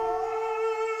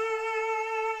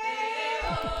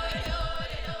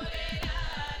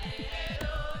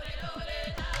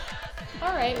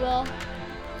All right, well,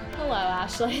 hello,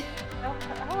 Ashley. Oh,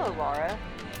 hello, Laura.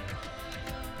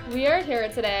 We are here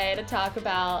today to talk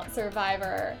about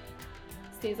Survivor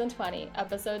Season 20,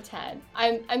 Episode 10.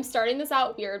 I'm starting this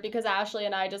out weird because Ashley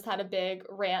and I just had a big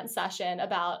rant session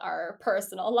about our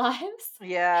personal lives.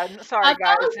 Yeah, sorry, I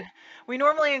guys. We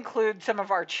normally include some of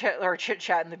our chit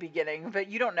chat in the beginning, but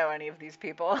you don't know any of these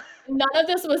people. None of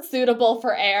this was suitable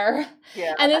for air.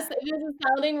 Yeah, And this is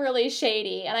sounding really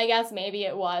shady, and I guess maybe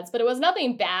it was, but it was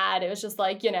nothing bad. It was just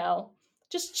like,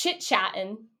 just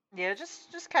chit-chatting. yeah,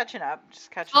 just catching up,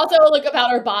 just catching Also, up. look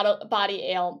about our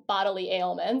bodily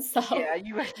ailments, so Yeah,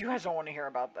 you guys don't want to hear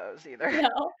about those either.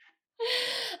 no.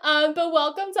 But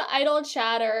welcome to Idle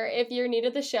Chatter. If you're new to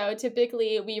the show,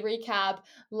 typically we recap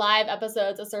live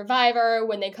episodes of Survivor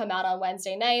when they come out on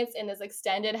Wednesday nights. In this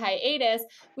extended hiatus,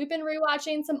 we've been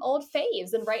rewatching some old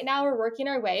faves, and right now we're working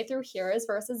our way through heroes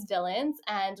versus villains.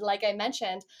 And like I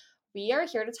mentioned, we are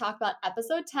here to talk about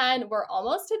episode 10. We're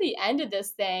almost to the end of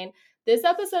this thing. This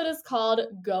episode is called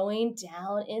Going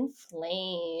Down in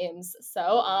Flames. So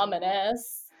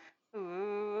ominous.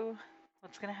 Ooh,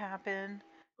 what's gonna happen?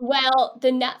 Well,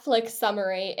 the Netflix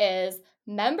summary is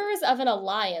members of an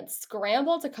alliance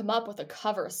scramble to come up with a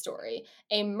cover story.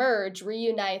 A merge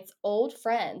reunites old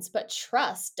friends, but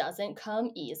trust doesn't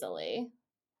come easily.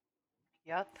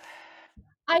 Yep.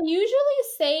 I usually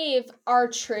save our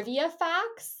trivia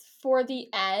facts for the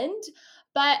end,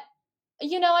 but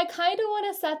I kind of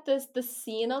want to set the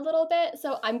scene a little bit,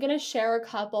 so I'm going to share a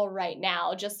couple right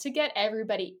now just to get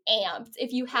everybody amped.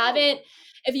 Ooh.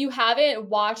 If you haven't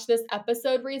watched this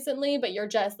episode recently, but you're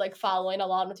just like following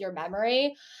along with your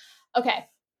memory. Okay.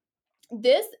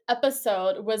 This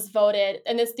episode was voted,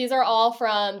 and these are all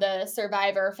from the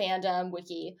Survivor fandom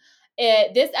wiki.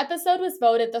 This episode was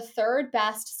voted the third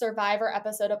best Survivor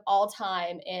episode of all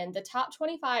time in the top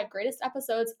 25 greatest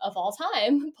episodes of all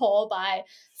time poll by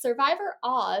Survivor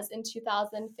Oz in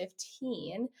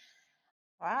 2015.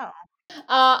 Wow.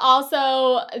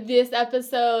 Also, this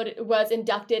episode was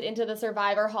inducted into the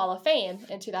Survivor Hall of Fame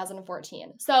in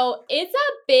 2014. So it's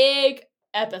a big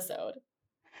episode.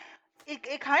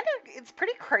 It's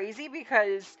pretty crazy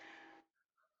because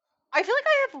I feel like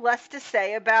I have less to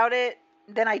say about it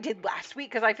than I did last week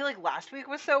because I feel like last week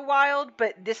was so wild,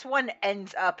 but this one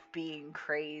ends up being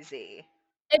crazy.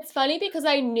 It's funny because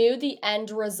I knew the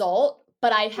end result,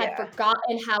 but I had Yeah.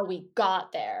 forgotten how we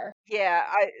got there. Yeah,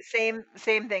 I same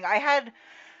thing. I had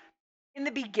in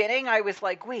the beginning I was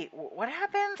like, "Wait, what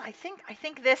happens? I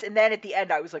think this." And then at the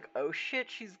end I was like, "Oh shit,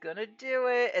 she's going to do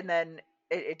it." And then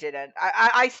it didn't.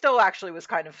 I still actually was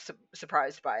kind of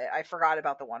surprised by it. I forgot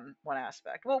about the one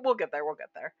aspect. We'll get there. We'll get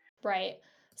there. Right.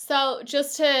 So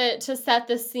just to set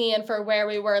the scene for where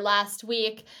we were last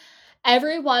week,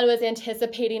 everyone was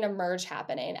anticipating a merge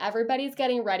happening. Everybody's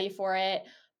getting ready for it.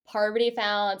 Parvati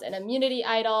found an immunity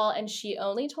idol, and she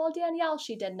only told Danielle.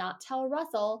 She did not tell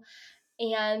Russell.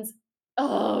 And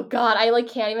oh god, I like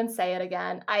can't even say it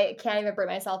again. I can't even bring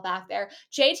myself back there.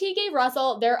 JT gave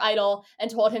Russell their idol and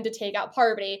told him to take out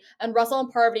Parvati, and Russell and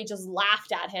Parvati just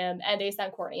laughed at him and they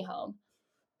sent Courtney home.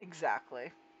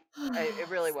 Exactly. It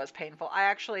really was painful. I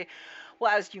actually,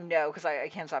 well, as you know, because I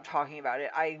can't stop talking about it,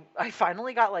 I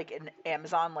finally got like an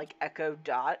Amazon like Echo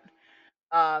Dot.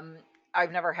 Um,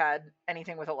 I've never had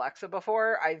anything with Alexa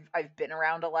before. I've been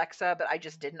around Alexa, but I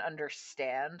just didn't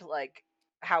understand like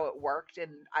how it worked,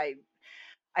 and I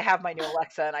have my new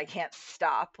Alexa and I can't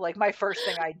stop. Like my first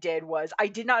thing I did was I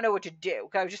did not know what to do.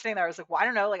 'Cause I was just sitting there. I was like, well, I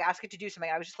don't know. Like ask it to do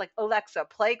something. I was just like, Alexa,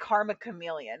 play Karma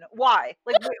Chameleon. Why?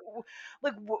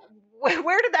 Like,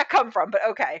 where did that come from? But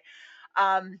okay.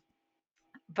 Um,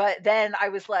 but then I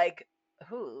was like,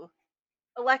 who?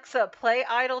 Alexa, play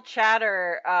Idle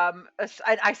Chatter.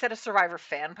 I said a Survivor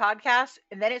fan podcast,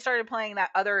 and then it started playing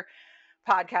that other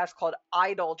podcast called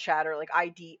Idle Chatter, like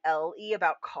IDLE,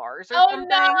 about cars or Oh something.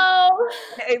 no.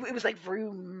 It was like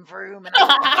vroom vroom, and I was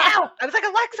like, "Ow!" I was like,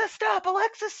 "Alexa, stop!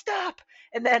 Alexa, stop!"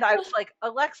 And then I was like,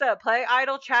 "Alexa, play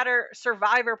Idle Chatter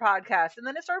Survivor podcast," and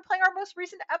then it started playing our most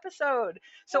recent episode. I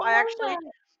So I love actually,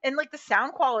 that. and like the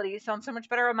sound quality sounds so much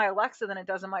better on my Alexa than it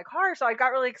does in my car. So I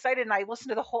got really excited and I listened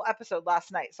to the whole episode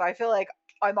last night. So I feel like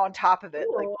I'm on top of it.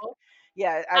 Like, Ooh.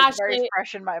 yeah, it's very Ashley,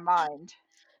 fresh in my mind.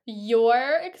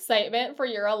 your excitement for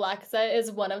your Alexa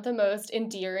is one of the most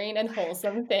endearing and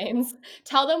wholesome things.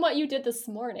 Tell them what you did this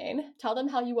morning. Tell them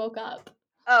how you woke up.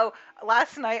 Oh,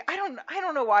 last night, I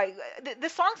don't know why. The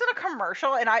song's in a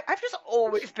commercial and I've just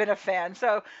always been a fan.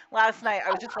 So last night I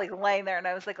was just like laying there and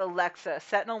I was like, Alexa,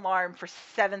 set an alarm for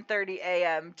 7:30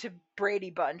 a.m. to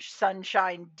Brady Bunch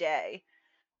Sunshine Day.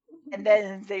 And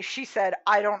then she said,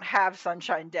 "I don't have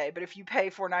Sunshine Day, but if you pay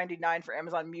 $4.99 for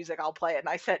Amazon Music, I'll play it." And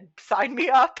I said, "Sign me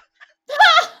up."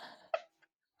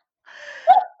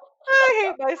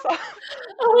 I hate myself.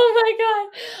 Oh my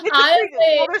god. It's a free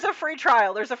Honestly, well, there's a free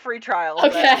trial. There's a free trial,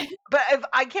 okay. but if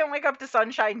I can't wake up to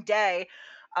Sunshine Day,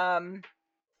 um,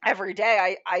 every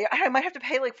day, I might have to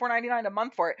pay like $4.99 a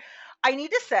month for it. I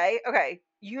need to say, okay,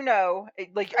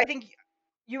 like I think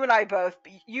you and I both,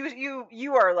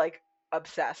 you are like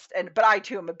obsessed, but I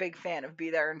too am a big fan of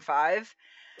Be There in Five.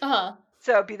 Uh-huh.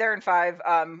 So Be There in Five,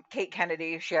 Kate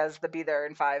Kennedy, she has the Be There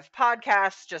in Five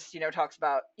podcast. Just talks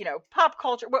about pop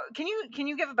culture. Can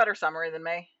you give a better summary than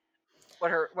me?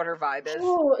 What her vibe is?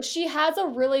 Oh, she has a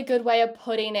really good way of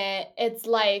putting it. It's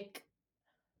like,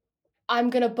 I'm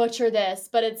gonna butcher this,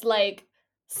 but it's like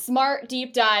smart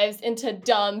deep dives into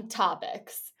dumb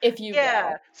topics, if you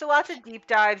Yeah, will. so lots of deep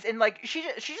dives, and like she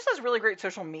just has really great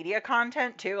social media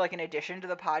content too, like in addition to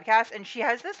the podcast. And she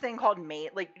has this thing called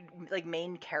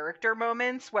main character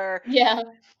moments where Yeah.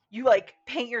 you like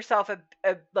paint yourself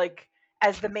like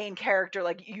as the main character,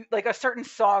 like you like a certain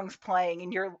song's playing,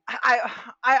 and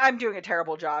I'm doing a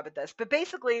terrible job at this, but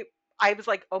basically I was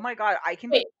like, oh my god,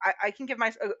 Wait, I can give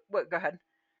my what? Go ahead.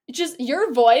 just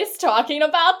your voice talking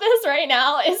about this right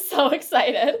now is so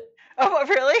excited. Oh,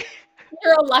 really?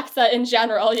 Your Alexa in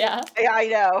general, yeah. Yeah, I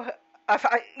know.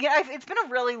 It's been a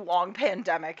really long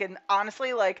pandemic, and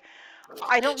honestly, like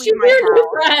I don't She's leave my your new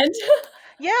house. friend.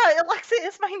 Yeah, Alexa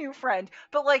is my new friend,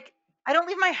 but like I don't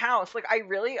leave my house. Like I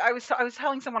was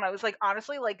telling someone, I was like,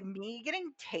 honestly, like me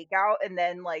getting takeout and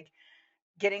then like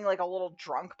getting like a little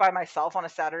drunk by myself on a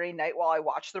Saturday night while I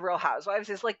watch The Real Housewives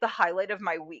is like the highlight of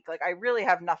my week. Like I really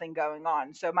have nothing going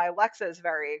on. So my Alexa is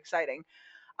very exciting.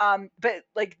 But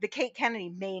like the Kate Kennedy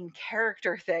main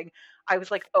character thing, I was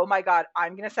like, oh my god,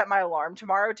 I'm gonna set my alarm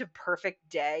tomorrow to Perfect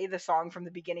Day, the song from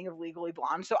the beginning of Legally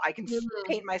Blonde, so I can Mhm.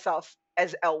 paint myself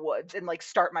as Elle Woods and like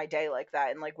start my day like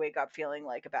that and like wake up feeling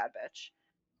like a bad bitch.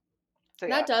 So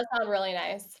yeah, That does sound really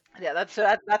nice. yeah, that's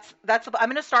I'm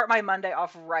gonna start my Monday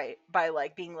off right by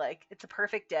like being like, it's a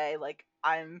perfect day, like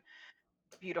I'm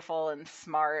beautiful and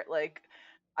smart, like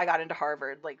I got into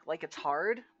Harvard, like it's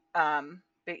hard.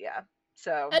 But yeah,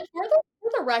 so And for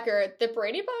the record, the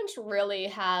Brady Bunch really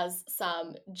has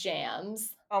some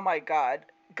jams. oh my god.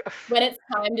 When it's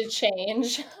time to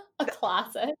change, a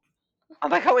classic. Oh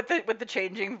my god, with the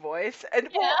changing voice, and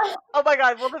well, Yeah. oh my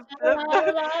god, well La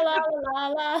la la la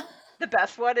la. the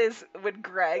best one is when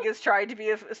Greg is trying to be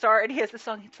a star, and he has the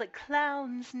song. It's like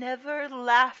clowns never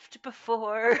laughed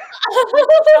before,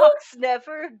 socks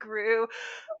never grew,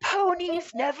 ponies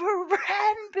never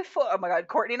ran before. Oh my god,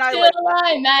 Courtney and I Till like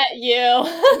I met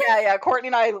you. yeah, Courtney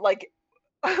and I like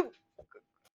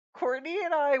Courtney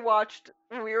and I watched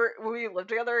when we lived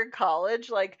together in college,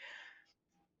 like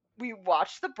we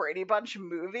watched the Brady Bunch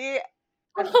movie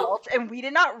as adults, and we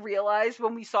did not realize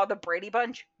when we saw the Brady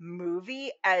Bunch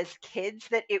movie as kids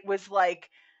that it was like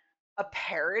a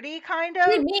parody, kind of.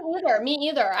 Dude, me either. Me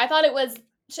either. I thought it was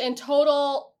in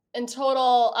total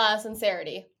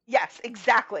sincerity. Yes,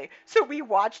 exactly. So we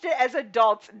watched it as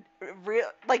adults,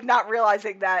 like not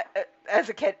realizing that as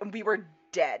a kid, and we were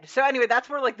dead. So anyway, that's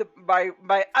where like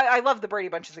I love the Brady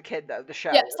Bunch as a kid though, the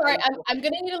show. Yeah, sorry, I'm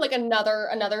gonna need like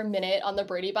another minute on the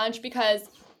Brady Bunch because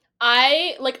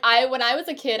I when I was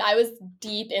a kid, I was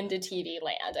deep into TV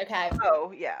land, okay?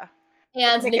 Oh yeah,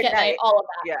 like And Nick Nick at at Night, Night. all of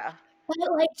that. Yeah.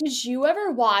 But like, did you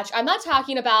ever watch? I'm not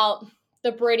talking about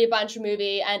the Brady Bunch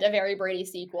movie and a Very Brady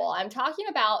sequel. I'm talking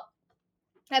about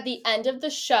at the end of the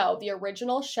show, the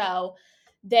original show,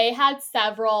 they had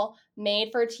several made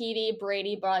for TV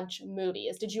Brady Bunch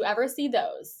movies. Did you ever see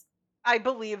those? I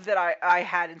believe that I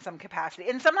had in some capacity,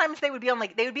 and sometimes they would be on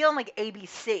like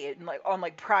ABC and like on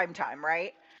like prime time,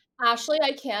 right? Ashley,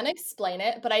 I can't explain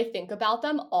it, but I think about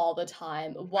them all the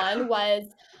time. One was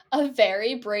a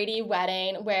Very Brady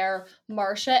wedding where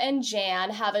Marcia and Jan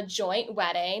have a joint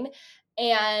wedding,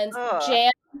 and Ugh.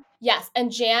 Jan, yes,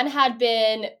 and Jan had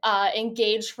been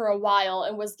engaged for a while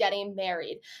and was getting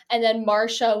married, and then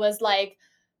Marcia was like,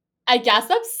 I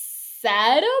guess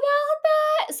upset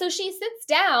about that. So she sits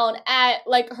down at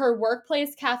like her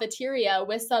workplace cafeteria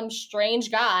with some strange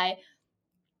guy,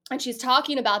 and she's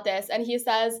talking about this, and he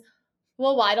says,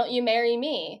 well, why don't you marry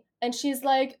me? And she's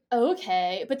like,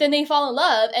 okay. But then they fall in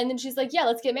love. And then she's like, yeah,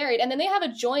 let's get married. And then they have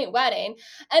a joint wedding.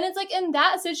 And it's like, in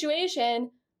that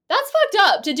situation, that's fucked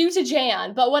up to do to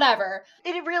Jan, but whatever.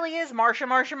 It really is Marsha,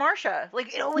 Marsha, Marsha.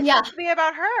 Like it always Yeah. has to be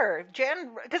about her, Jan.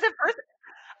 Because at first,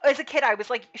 as a kid, I was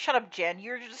like, "Shut up, Jan.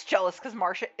 You're just jealous because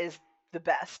Marsha is the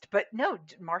best." But no,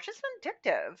 Marsha's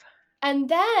vindictive. And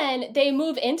then they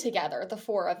move in together, the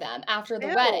four of them, after the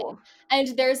Ew. wedding. And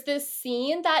there's this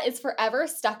scene that is forever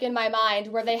stuck in my mind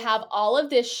where they have all of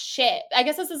this shit. I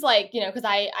guess this is like, because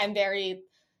I'm very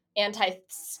anti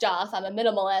stuff. I'm a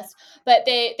minimalist, but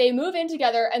they move in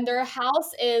together and their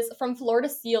house is from floor to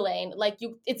ceiling. Like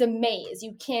it's a maze.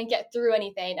 You can't get through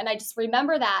anything. And I just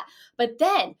remember that. But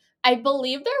then I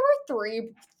believe there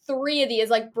were three of these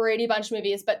like Brady Bunch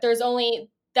movies, but there's only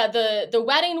the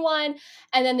wedding one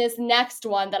and then this next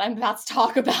one that I'm about to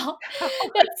talk about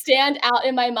that stand out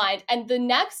in my mind. And the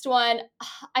next one,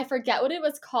 I forget what it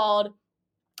was called,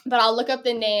 but I'll look up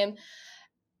the name.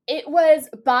 It was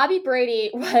Bobby Brady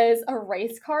was a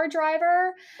race car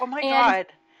driver Oh my and God. I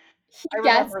he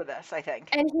gets remember this, I think.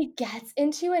 and he gets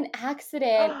into an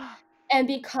accident and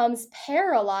becomes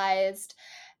paralyzed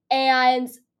and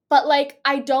but like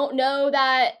I don't know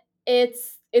that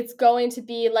it's going to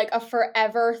be like a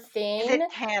forever Is thing.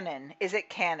 it canon? Is it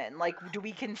canon? Like, do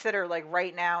we consider, like,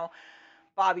 right now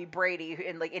Bobby Brady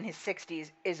in his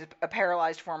 60s is a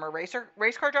paralyzed former race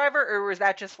car driver, or was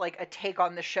that just like a take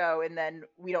on the show and then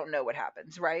we don't know what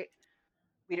happens, right?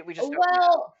 We just don't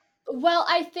know. Well,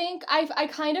 I think I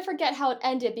kind of forget how it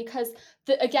ended because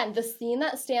again, the scene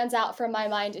that stands out from my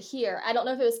mind here, I don't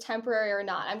know if it was temporary or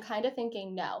not. I'm kind of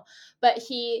thinking no, but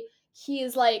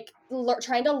he's like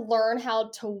trying to learn how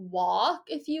to walk,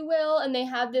 if you will, and they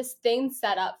have this thing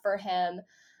set up for him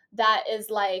that is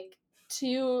like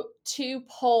two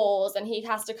poles and he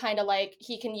has to kind of like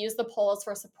he can use the poles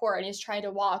for support and he's trying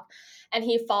to walk and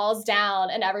he falls down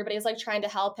and everybody's like trying to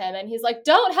help him and he's like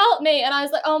don't help me and I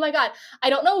was like oh my god I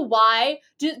don't know why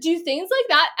do things like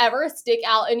that ever stick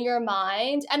out in your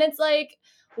mind and it's like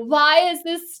why is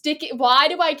this sticky why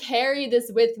do I carry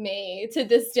this with me to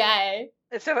this day.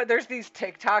 So there's these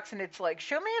TikToks and it's like,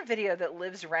 show me a video that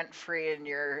lives rent free in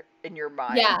your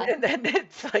mind, Yeah, and then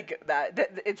it's like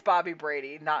that it's Bobby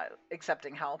Brady not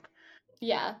accepting help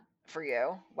yeah, for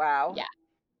you. Wow. yeah.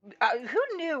 Who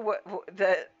knew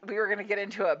that we were gonna get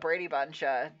into a Brady Bunch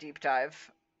deep dive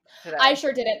I today?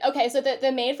 sure didn't. Okay, so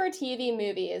the made for TV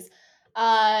movies,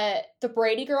 the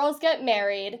Brady girls get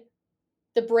married,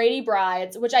 the Brady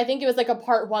Brides, which I think it was like a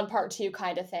part one, part two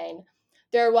kind of thing.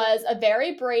 There was a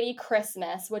very Brady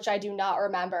Christmas, which I do not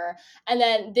remember. And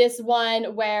then this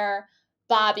one where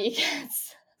Bobby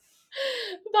gets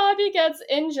Bobby gets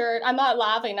injured. I'm not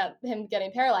laughing at him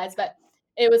getting paralyzed, but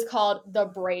it was called The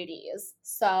Brady's.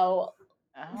 So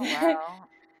Oh wow.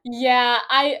 yeah,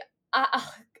 I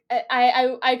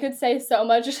I could say so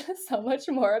much so much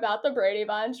more about the Brady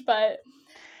Bunch, but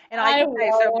And I I could say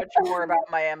so won't. much more about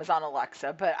my Amazon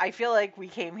Alexa, but I feel like we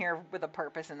came here with a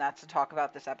purpose, and that's to talk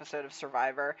about this episode of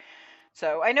Survivor.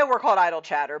 So I know we're called Idle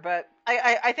Chatter, but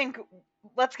I think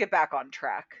let's get back on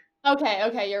track. Okay,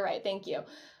 okay, you're right. Thank you.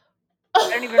 I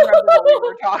don't even remember what we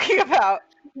were talking about.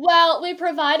 Well, we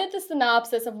provided the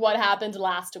synopsis of what happened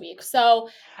last week. So,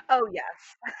 Oh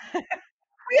yes, we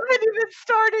haven't even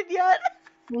started yet.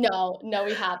 no,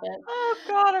 we haven't. Oh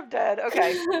God, I'm dead.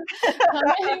 Okay.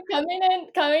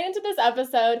 Coming into this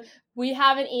episode, we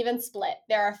have an even split.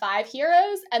 There are 5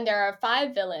 heroes and there are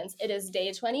 5 villains. It is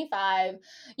day 25.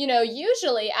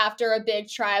 Usually after a big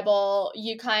tribal,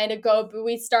 you kind of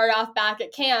we start off back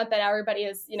at camp and everybody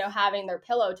is, having their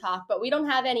pillow talk, but we don't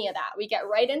have any of that. We get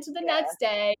right into the Yeah. next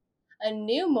day, a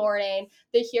new morning.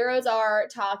 The heroes are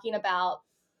talking about,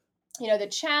 the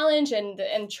challenge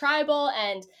and tribal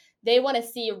and they want to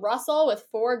see Russell with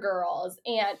 4 girls.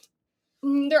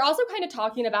 And they're also kind of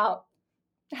talking about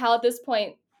how at this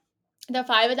point the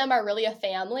 5 of them are really a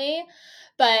family,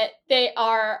 but they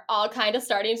are all kind of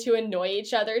starting to annoy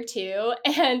each other too.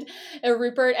 And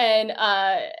Rupert and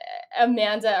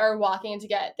Amanda are walking to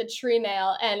get the tree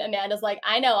mail, and Amanda's like,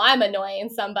 I know I'm annoying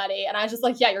somebody. And I was just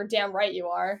like, yeah, you're damn right you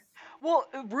are. Well,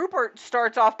 Rupert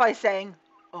starts off by saying,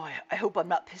 "Oh, I hope I'm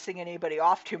not pissing anybody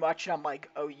off too much," and I'm like,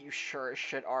 "Oh, you sure as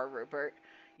shit are, Rupert.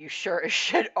 You sure as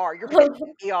shit are. You're pissing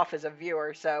me off as a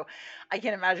viewer." So I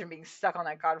can't imagine being stuck on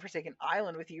that godforsaken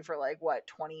island with you for like what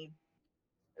 20.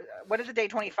 What is it, day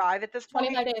 25 at this point?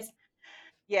 25 days.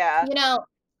 Yeah, You know,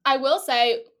 I will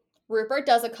say Rupert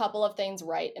does a couple of things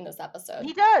right in this episode.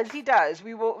 he does. He does.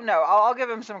 We will. No, I'll give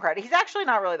him some credit. He's actually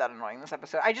not really that annoying this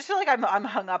episode. I just feel like I'm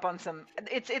hung up on some.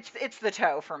 It's the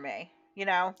toe for me. You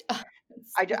know.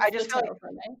 I It's the just feel like toe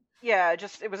for me. yeah,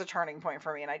 just it was a turning point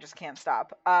for me, and I just can't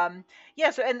stop. Yeah.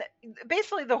 So and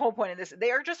basically the whole point of this,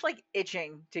 they are just like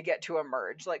itching to get to a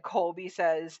merge. Like Colby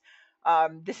says,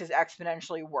 this is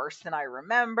exponentially worse than I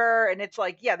remember, and it's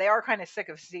like yeah, they are kind of sick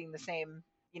of seeing the same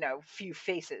few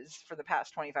faces for the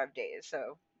past 25 days.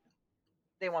 So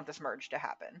they want this merge to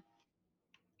happen.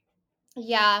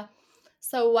 Yeah.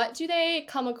 So what do they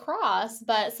come across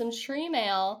but some tree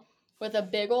mail with a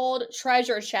big old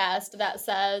treasure chest that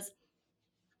says,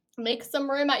 make some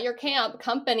room at your camp,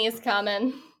 company's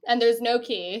coming, and there's no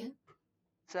key.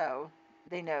 So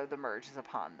they know the merge is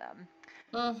upon them.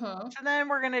 Mm-hmm. So then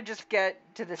we're gonna just get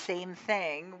to the same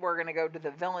thing. We're gonna go to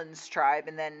the villains tribe,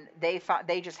 and then they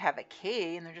just have a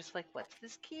key, and they're just like, "What's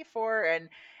this key for?" And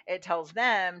it tells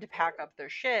them to pack up their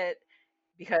shit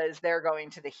because they're going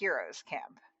to the heroes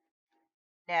camp.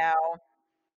 Now,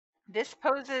 this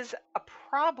poses a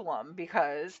problem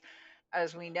because,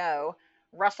 as we know,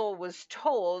 Russell was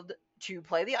told to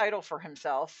play the idol for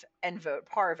himself and vote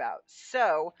Parv out.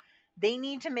 So they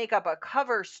need to make up a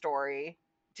cover story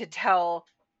to tell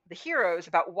the heroes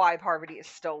about why Parvati is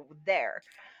still there.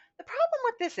 The problem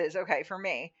with this is, okay, for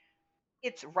me,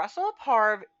 it's Russell,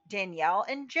 Parv, Danielle,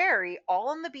 and Jerry all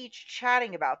on the beach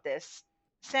chatting about this,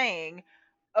 saying,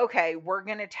 okay, we're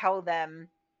going to tell them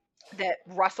that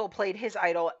Russell played his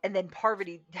idol and then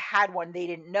Parvati had one they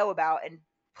didn't know about and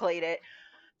played it.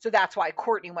 So that's why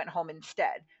Courtney went home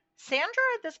instead. Sandra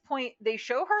at this point, they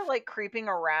show her like creeping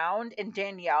around and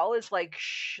Danielle is like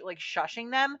like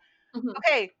shushing them. Mm-hmm.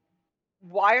 Okay,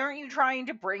 why aren't you trying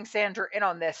to bring Sandra in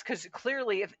on this? Because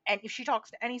clearly, if she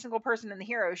talks to any single person in the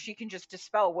hero, she can just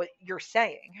dispel what you're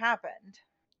saying happened.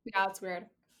 Yeah, it's weird.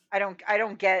 I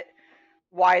don't get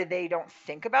why they don't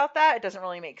think about that. It doesn't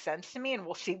really make sense to me, and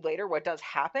we'll see later what does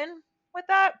happen with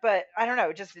that. But I don't know.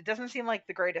 It doesn't seem like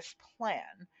the greatest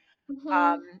plan.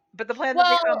 Mm-hmm. But the plan that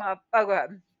they come Well, up. Oh, go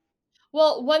ahead.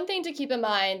 well, one thing to keep in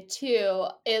mind too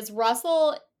is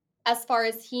Russell, as far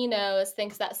as he knows,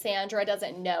 thinks that Sandra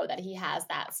doesn't know that he has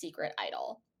that secret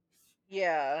idol.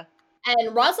 Yeah,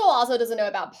 And Russell also doesn't know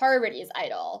about Parvati's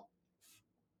idol.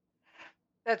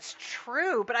 that's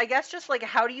true. But I guess just like,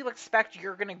 how do you expect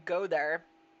you're gonna go there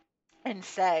and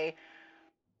say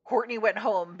Courtney went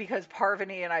home because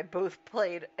Parvati and I both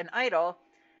played an idol?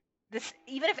 This,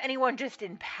 even if anyone just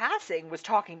in passing was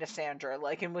talking to Sandra,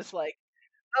 like, and was like,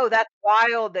 "Oh, that's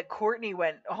wild that Courtney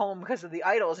went home because of the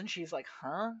idols," and she's like,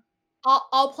 "Huh?"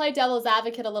 I'll play devil's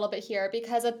advocate a little bit here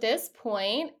because at this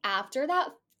point, after that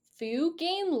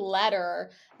Fugain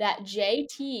letter that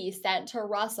JT sent to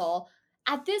Russell,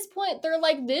 at this point, they're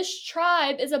like, this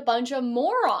tribe is a bunch of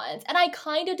morons. And I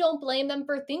kind of don't blame them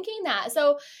for thinking that.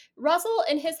 So Russell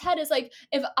in his head is like,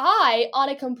 if I, on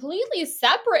a completely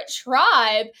separate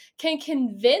tribe, can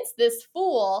convince this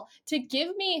fool to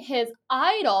give me his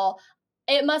idol,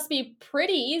 it must be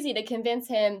pretty easy to convince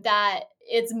him that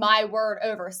it's my word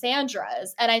over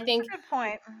Sandra's. And I That's think a good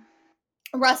point.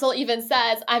 Russell even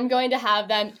says, I'm going to have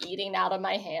them eating out of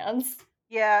my hands.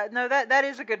 Yeah, no, that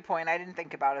is a good point. I didn't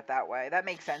think about it that way. That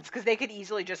makes sense because they could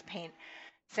easily just paint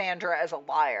Sandra as a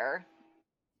liar.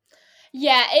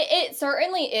 Yeah, it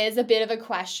certainly is a bit of a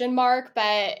question mark,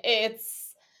 but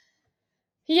it's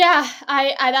yeah,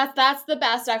 I that's the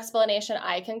best explanation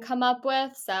I can come up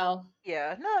with. So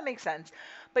Yeah, no, that makes sense.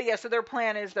 But yeah, so their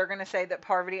plan is they're gonna say that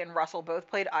Parvati and Russell both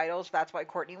played idols. That's why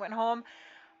Courtney went home.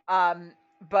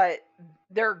 But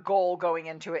their goal going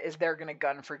into it is they're gonna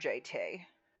gun for JT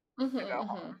mm-hmm, to go mm-hmm.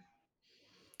 home.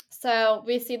 So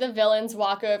we see the villains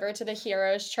walk over to the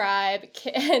heroes tribe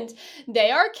and they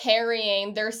are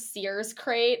carrying their Sears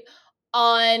crate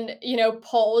on,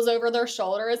 poles over their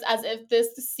shoulders as if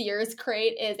this Sears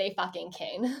crate is a fucking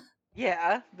king.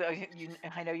 Yeah,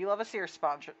 I know you love a Sears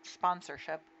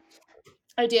sponsorship.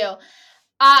 I do.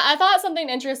 I thought something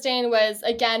interesting was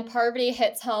again, Parvati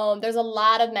hits home. There's a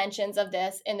lot of mentions of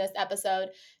this in this episode.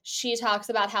 She talks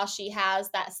about how she has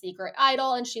that secret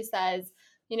idol, and she says,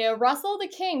 Russell the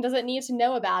King doesn't need to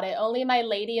know about it. Only my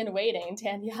lady in waiting,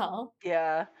 Danielle.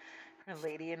 Yeah, her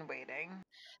lady in waiting.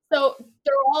 So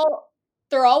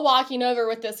they're all walking over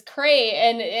with this crate,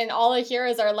 and all the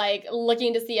heroes are like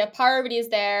looking to see if Parvati's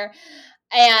there,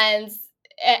 and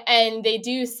they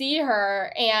do see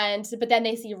her, but then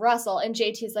they see Russell, and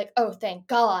JT's like, oh, thank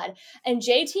God. And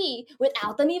JT,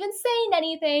 without them even saying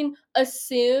anything,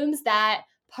 assumes that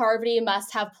Parvati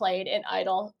must have played an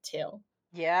idol too.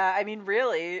 Yeah, I mean,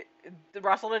 really,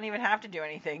 Russell didn't even have to do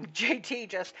anything. JT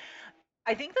just.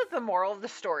 I think that the moral of the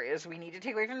story is we need to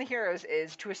take away from the heroes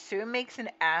is to assume makes an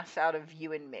ass out of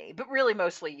you and me, but really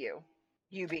mostly you.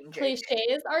 You being JT.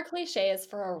 Cliches are cliches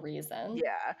for a reason.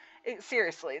 Yeah,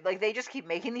 seriously, like they just keep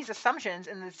making these assumptions,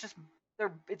 and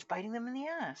it's biting them in the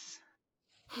ass.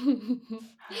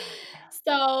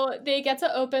 So they get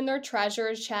to open their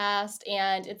treasure chest,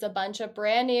 and it's a bunch of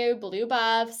brand new blue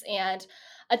buffs and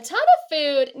a ton of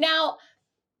food. Now,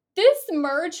 this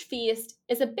merge feast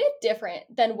is a bit different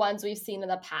than ones we've seen in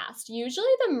the past.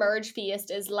 Usually, the merge feast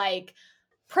is like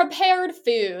prepared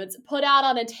foods put out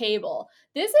on a table.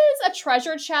 This is a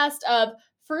treasure chest of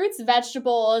fruits,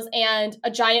 vegetables, and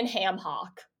a giant ham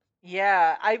hock.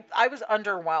 Yeah, I was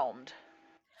underwhelmed.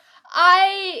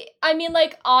 I mean,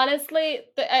 like, honestly,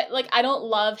 like, I don't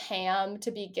love ham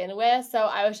to begin with, so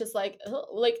I was just like, "Ugh,"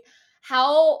 like,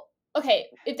 how okay,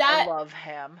 if I that love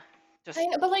ham. I Just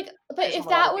know, but, like, but I just if want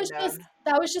to let it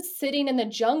that be was just known. sitting in the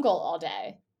jungle all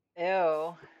day.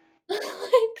 Ew. Like,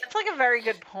 That's like a very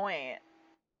good point.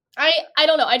 I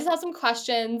don't know, I just have some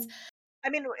questions. I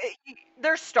mean,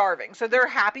 they're starving, so they're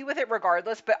happy with it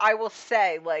regardless. But I will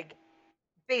say, like,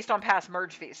 based on past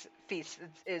merge feasts,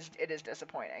 it is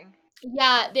disappointing.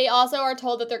 Yeah, they also are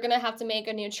told that they're gonna have to make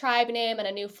a new tribe name and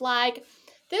a new flag.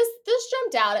 This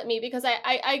jumped out at me because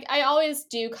I always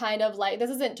do kind of like,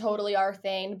 this isn't totally our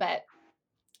thing, but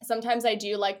sometimes I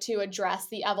do like to address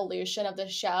the evolution of the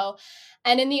show.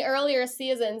 And in the earlier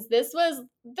seasons, this was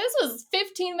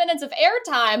 15 minutes of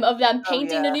airtime of them Oh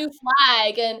painting a yeah, new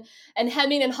flag and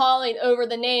hemming and hawing over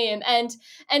the name. And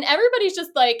everybody's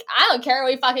just like, I don't care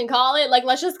what we fucking call it. Like,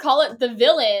 let's just call it the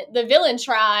villain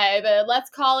tribe.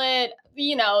 Let's call it,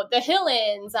 the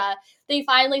Hillens. They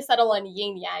finally settle on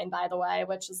Yin Yang, by the way,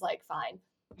 which is like fine.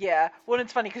 yeah. Well,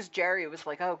 it's funny because Jerry was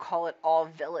like, "Oh, call it all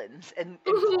villains," and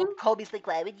Colby's like,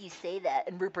 "Why would you say that?"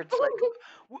 And Rupert's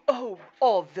like, "Oh,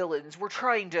 all villains. We're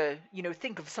trying to,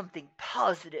 think of something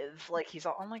positive." Like he's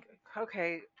all, I'm like,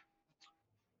 okay,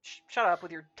 shut up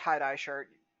with your tie dye shirt.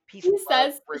 Peace and He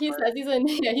love, says he Rupert. says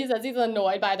he's yeah, he says he's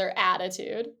annoyed by their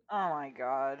attitude. Oh my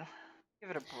god, give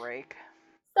it a break.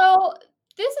 So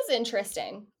this is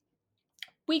interesting.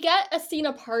 We get a scene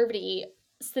of Parvati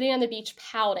sitting on the beach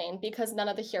pouting because none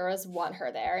of the heroes want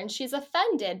her there, and she's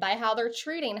offended by how they're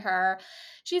treating her.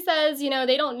 She says,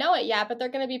 they don't know it yet, but they're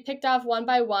going to be picked off one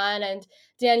by one, and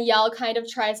Danielle kind of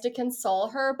tries to console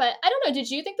her. But I don't know, did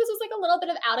you think this was like a little bit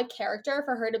of out of character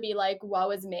for her to be like,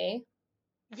 woe is me?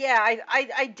 Yeah,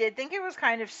 I did think it was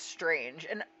kind of strange,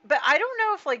 but I don't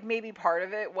know if like maybe part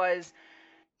of it was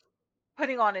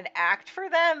putting on an act for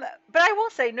them. But I will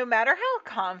say, no matter how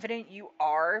confident you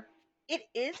are, it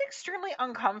is extremely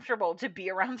uncomfortable to be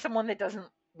around someone that doesn't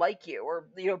like you, or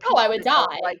Oh, I people would that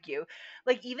don't die. like you.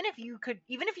 Like even if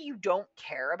you don't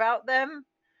care about them,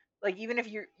 like even if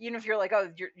you're like,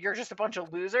 oh, you're just a bunch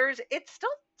of losers, it still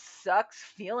sucks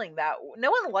feeling that.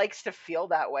 No one likes to feel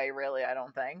that way, really. I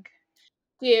don't think.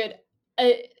 Dude,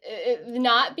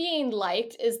 not being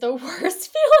liked is the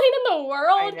worst feeling in the I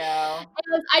world. know.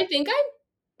 And I think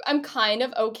I'm kind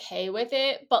of okay with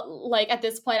it, but like at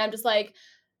this point I'm just like,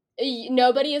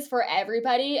 nobody is for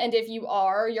everybody, and if you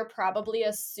are, you're probably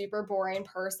a super boring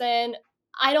person.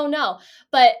 I don't know.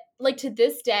 But like to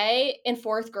this day in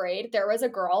 4th grade, there was a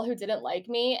girl who didn't like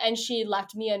me and she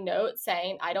left me a note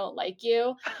saying, "I don't like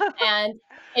you." And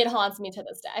it haunts me to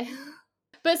this day.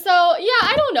 But so, yeah,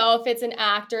 I don't know if it's an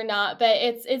act or not, but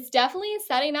it's definitely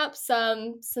setting up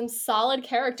some solid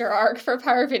character arc for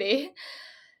Parvati.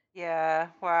 Yeah.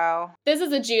 Wow. This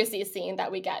is a juicy scene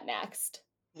that we get next.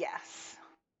 Yes.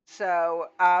 So,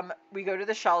 we go to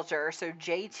the shelter. So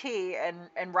JT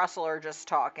and Russell are just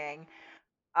talking.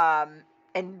 Um,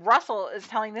 and Russell is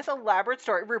telling this elaborate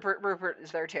story. Rupert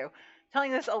is there too,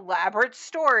 telling this elaborate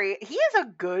story. He is a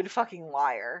good fucking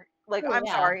liar. Like, Oh I'm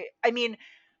yeah. sorry. I mean,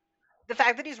 the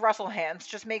fact that he's Russell Hantz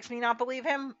just makes me not believe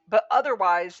him. But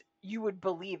otherwise, you would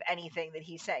believe anything that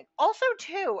he's saying. Also,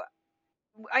 too,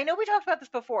 I know we talked about this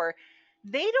before.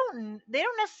 They don't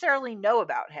necessarily know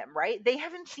about him, right? They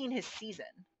haven't seen his season.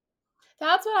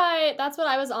 That's what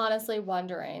I was honestly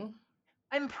wondering.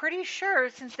 I'm pretty sure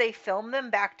since they filmed them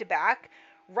back to back,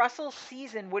 Russell's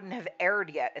season wouldn't have aired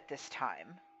yet at this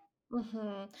time.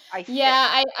 Hmm. I think.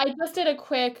 Yeah, I just did a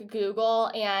quick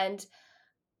Google, and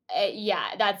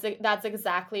yeah, that's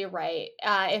exactly right.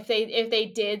 If they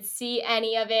did see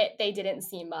any of it, they didn't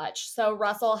see much. So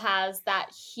Russell has that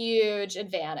huge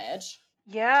advantage.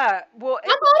 Yeah. Well,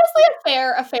 That's honestly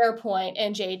a fair point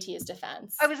in JT's I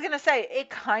defense. was gonna say it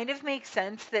kind of makes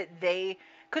sense that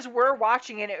because we're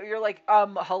watching it, you're like,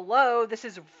 hello, this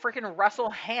is freaking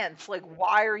Russell Hantz. Like,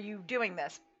 why are you doing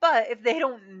this? But if they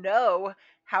don't know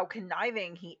how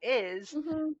conniving he is,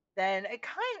 Hmm. then it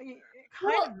kind of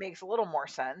Well, makes a little more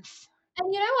sense.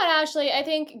 and you know what, Ashley? I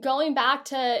think going back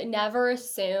to never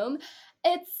assume,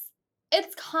 it's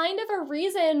it's kind of a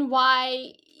reason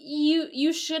why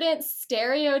you shouldn't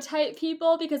stereotype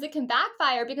people because it can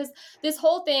backfire. Because this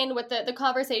whole thing with the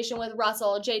conversation with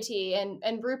Russell, JT,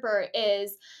 and Rupert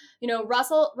is,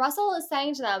 Russell is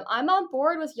saying to them, "I'm on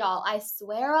board with y'all. I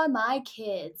swear on my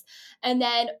kids." And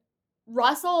then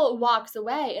Russell walks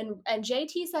away, and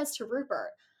JT says to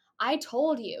Rupert, I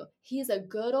told you, he's a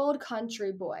good old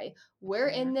country boy.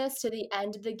 We're Mhm. in this to the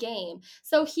end of the game.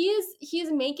 So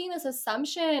he's making this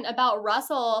assumption about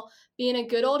Russell being a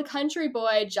good old country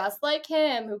boy just like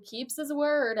him who keeps his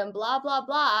word and blah blah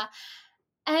blah.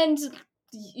 And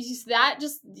that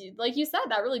just, like you said,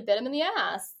 that really bit him in the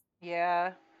ass.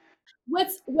 Yeah.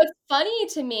 What's funny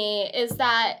to me is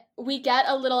that we get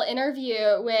a little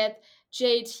interview with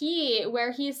JT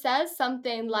where he says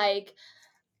something like,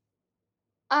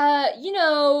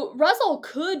 Russell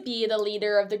could be the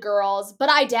leader of the girls, but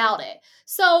I doubt it.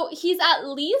 So he's at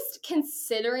least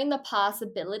considering the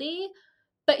possibility,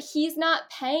 but he's not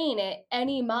paying it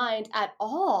any mind at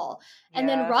all. And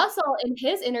then Yeah. Russell, in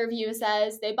his interview,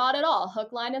 says they bought it all,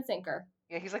 hook, line, and sinker.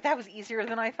 Yeah, he's like, that was easier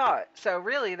than I thought. So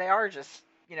really, they are just,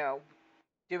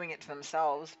 doing it to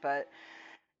themselves, but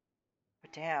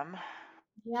damn.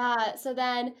 Yeah, so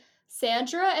then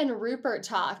Sandra and Rupert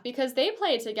talk because they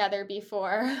played together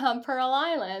before on Pearl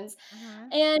Islands.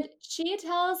 Hmm. And she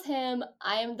tells him,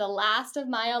 I am the last of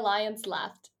my alliance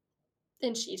left.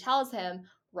 And she tells him,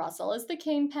 Russell is the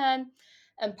kingpin,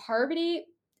 and Parvati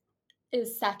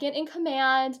is second in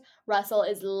command. Russell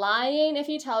is lying if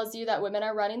he tells you that women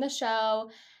are running the show.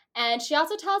 And she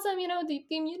also tells him, the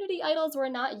immunity idols were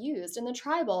not used in the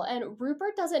tribal. And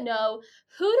Rupert doesn't know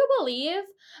who to believe,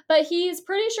 but he's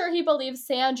pretty sure he believes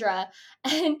Sandra.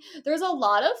 And there's a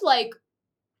lot of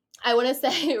I want to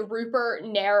say Rupert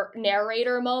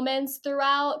narrator moments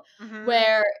throughout Hmm.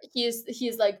 where he's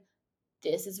like,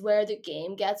 this is where the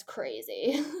game gets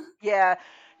crazy. Yeah.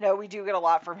 No, we do get a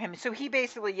lot from him. So he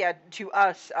basically, yeah, to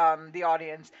us, the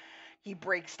audience, he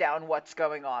breaks down what's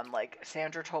going on. Like,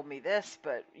 Sandra told me this,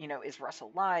 but is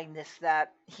Russell lying? This,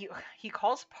 that. He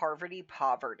calls Parvati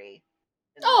poverty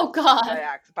in Oh this God.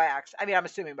 by accident. I mean, I'm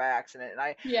assuming by accident, and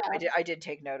I Yeah. did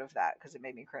take note of that because it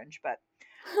made me cringe. But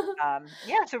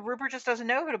yeah, so Rupert just doesn't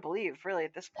know who to believe, really,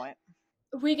 at this point.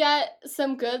 We get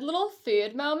some good little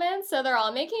food moments. So they're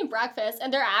all making breakfast,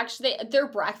 and their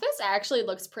breakfast actually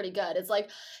looks pretty good. It's like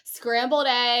scrambled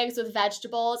eggs with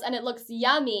vegetables, and it looks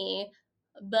yummy.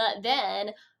 But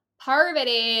then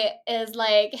Parvati is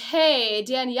like, "Hey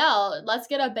Danielle, let's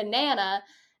get a banana."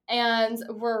 And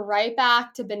we're right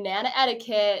back to banana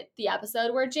etiquette, the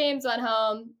episode where James went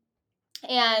home.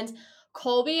 And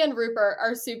Colby and Rupert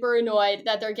are super annoyed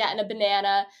that they're getting a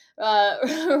banana.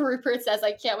 Rupert says,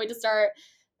 I can't wait to start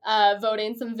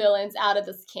voting some villains out of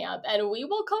this camp. And we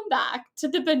will come back to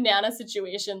the banana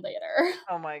situation later.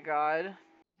 Oh my god.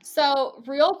 So,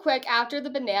 real quick, after the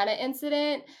banana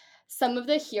incident, some of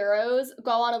the heroes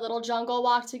go on a little jungle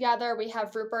walk together. We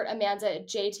have Rupert, Amanda,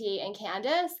 JT, and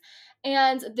Candace.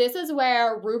 And this is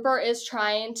where Rupert is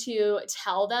trying to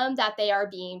tell them that they are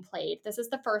being played. This is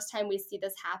the first time we see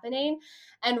this happening.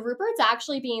 And Rupert's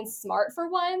actually being smart for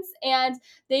once. And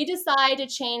they decide to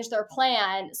change their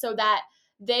plan so that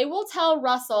they will tell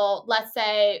Russell, let's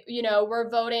say, we're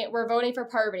voting for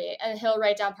Parvati, and he'll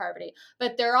write down Parvati,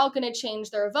 but they're all going to change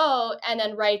their vote and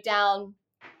then write down,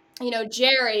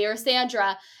 Jerry or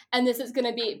Sandra. And this is going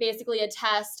to be basically a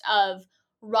test of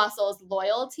Russell's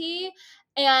loyalty.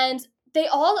 And they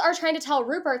all are trying to tell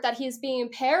Rupert that he's being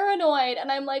paranoid.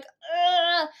 And I'm like,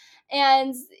 ugh.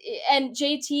 And and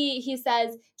JT, he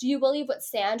says, do you believe what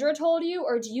Sandra told you,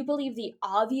 or do you believe the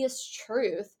obvious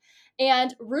truth?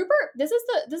 And Rupert, this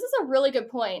is a really good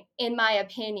point, in my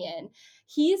opinion.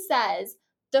 He says,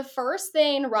 the first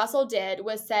thing Russell did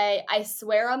was say, I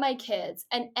swear on my kids.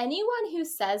 And anyone who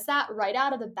says that right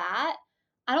out of the bat,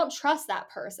 I don't trust that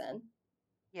person.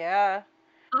 Yeah.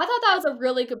 I thought that was a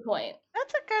really good point.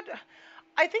 That's a good.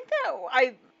 I think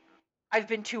that I've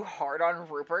been too hard on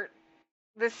Rupert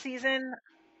this season.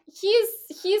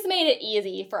 He's made it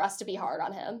easy for us to be hard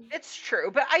on him. It's true,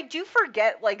 but I do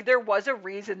forget, like, there was a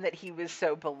reason that he was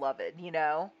so beloved,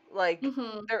 Like,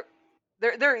 Hmm.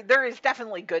 there is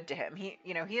definitely good to him. He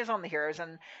is on the heroes,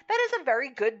 and that is a very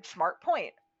good, smart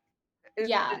point.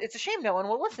 Yeah. It's a shame no one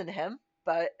will listen to him,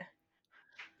 but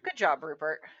good job,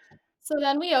 Rupert. So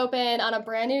then we open on a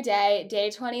brand new day,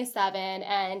 day 27,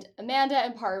 and Amanda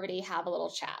and Parvati have a little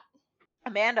chat.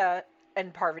 Amanda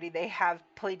and Parvati, they have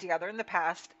played together in the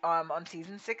past. On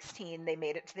season 16, they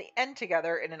made it to the end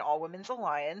together in an all women's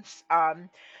alliance.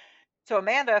 So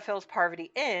Amanda fills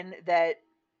Parvati in that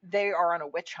they are on a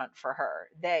witch hunt for her,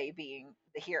 they being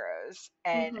the heroes.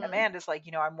 And Hmm. Amanda's like,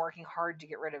 I'm working hard to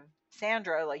get rid of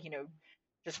Sandra, like,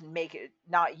 just make it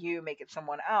not you, make it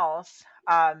someone else.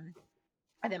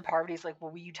 And then Parvati's like, well,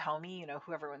 will you tell me,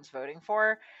 who everyone's voting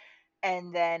for?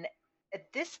 And then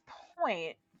at this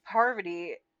point,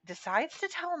 Parvati decides to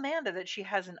tell Amanda that she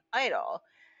has an idol.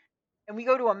 And we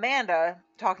go to Amanda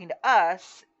talking to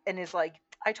us and is like,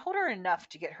 I told her enough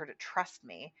to get her to trust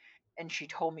me. and she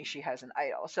told me she has an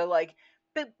idol. So like,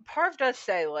 but Parv does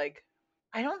say like,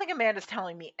 I don't think Amanda's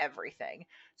telling me everything.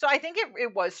 So I think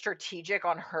it was strategic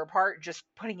on her part, just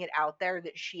putting it out there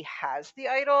that she has the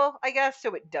idol, I guess,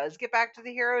 so it does get back to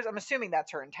the heroes. I'm assuming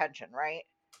that's her intention, right?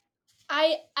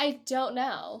 I don't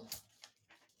know.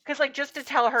 Because like just to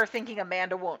tell her thinking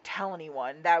Amanda won't tell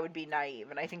anyone, that would be naive,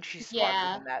 and I think she's smarter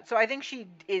Yeah. than that. So I think she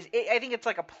is. I think it's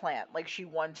like a plant. Like she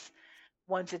wants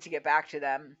it to get back to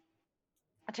them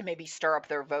to maybe stir up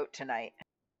their vote tonight.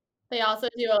 They also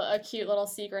do a cute little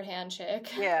secret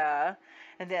handshake. Yeah,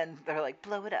 and then they're like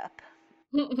blow it up.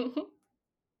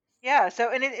 Yeah, so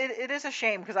and it is a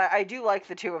shame because I do like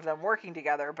the two of them working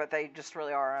together, but they just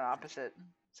really are on opposite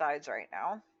sides right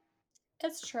now.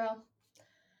 It's true.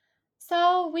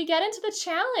 So we get into the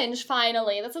challenge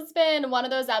finally. This has been one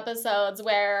of those episodes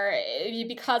where,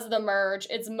 because of the merge,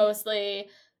 it's mostly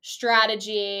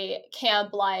strategy,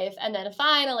 camp life, and then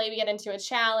finally we get into a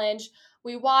challenge.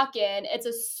 We walk in. It's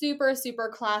a super, super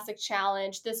classic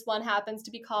challenge. This one happens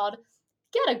to be called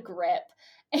Get a Grip.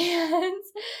 And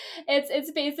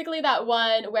it's basically that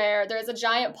one where there's a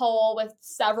giant pole with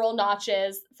several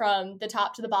notches from the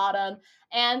top to the bottom,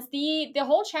 and the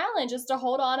whole challenge is to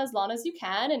hold on as long as you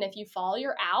can, and if you fall,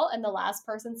 you're out, and the last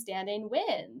person standing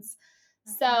wins.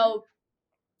 Hmm. So,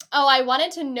 oh, I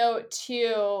wanted to note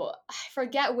too, I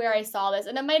forget where I saw this,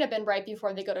 and it might have been right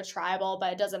before they go to tribal,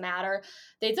 but it doesn't matter.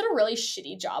 They did a really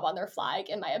shitty job on their flag,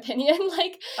 in my opinion.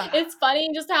 Like, it's funny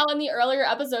just how in the earlier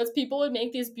episodes people would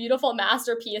make these beautiful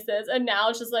masterpieces, and now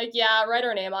it's just like, yeah, write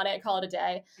our name on it, call it a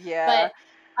day. Yeah. But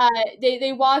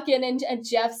they walk in, and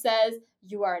Jeff says,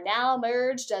 "You are now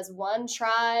merged as one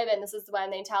tribe," and this is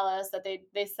when they tell us that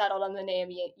they settled on the name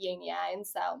Yin Yang.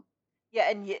 So Yeah,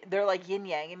 and they're like yin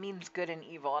yang. It means good and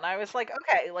evil. And I was like,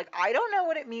 okay, like I don't know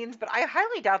what it means, but I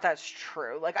highly doubt that's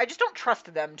true. Like I just don't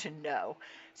trust them to know.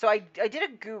 So I did a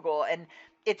Google, and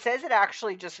it says it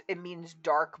actually just it means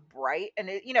dark bright, and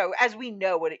it, as we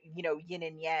know what yin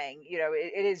and yang,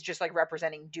 it is just like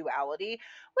representing duality,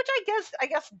 which I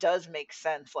guess does make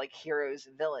sense. Like heroes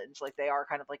and villains, like they are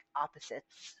kind of like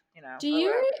opposites, do or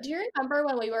you whatever. do you remember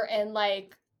when we were in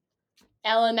like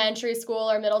elementary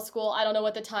school or middle school? I don't know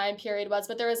what the time period was,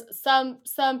 but there was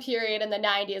some period in the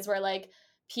 90s where like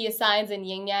peace signs and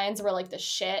yin yangs were like the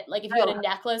shit. Like if you had Oh, a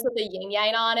necklace with a yin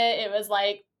yang on it, it was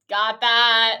like got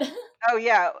that. oh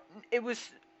yeah, it was.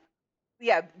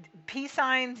 Yeah, peace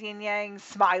signs, yin yang,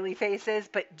 smiley faces.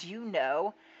 But do you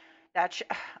know that?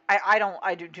 I don't.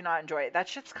 I do not enjoy it. That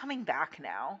shit's coming back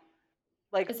now.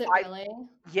 Like Is it I really?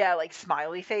 yeah, like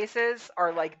smiley faces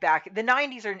are like back. The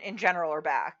 '90s are in general are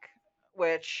back,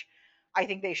 which I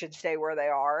think they should stay where they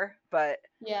are. But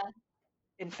Yeah.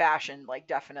 in fashion, like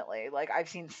definitely, like I've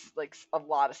seen like a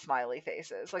lot of smiley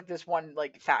faces. Like this one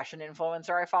like fashion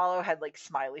influencer I follow had like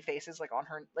smiley faces like on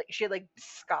her, like she had like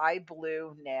sky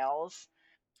blue nails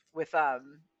with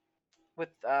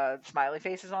smiley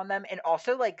faces on them, and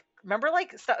also like remember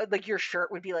like like your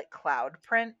shirt would be like cloud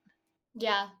print.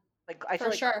 Yeah, Like I feel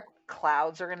for like sure.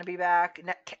 clouds are gonna be back.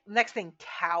 Next thing,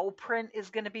 cow print is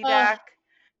gonna be Ugh. back.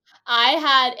 I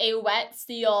had a wet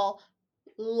seal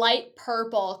light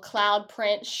purple cloud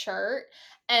print shirt,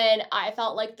 and I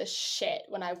felt like the shit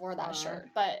when I wore that Mm.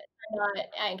 shirt, but I'm not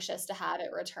anxious to have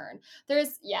it return. You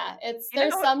There's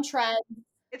know, some trend.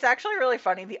 it's actually really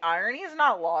funny. The irony is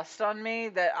not lost on me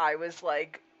that I was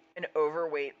like an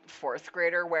overweight fourth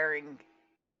grader wearing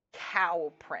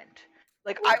cow print.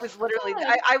 Like I was Oh literally, my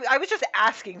god. I was just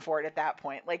asking for it at that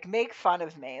point. Like make fun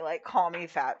of me, like call me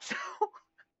fat.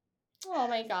 Oh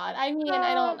my god. I mean, So,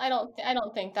 I don't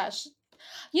think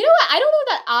You know what? I don't know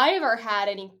that I ever had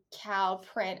any cow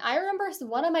print. I remember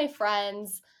one of my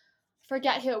friends,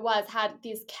 forget who it was, had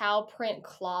these cow print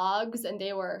clogs, and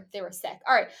they were sick.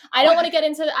 All right, I don't want to get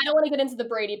into the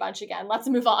Brady Bunch again. Let's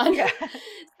move on. yeah.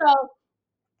 So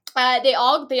they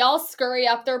all scurry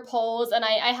up their poles, and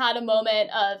I had a moment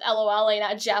of LOLing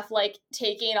at Jeff like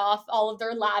taking off all of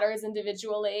their ladders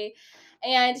individually,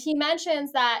 and he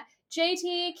mentions that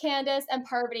JT, Candace, and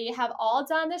Parvati have all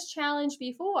done this challenge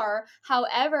before.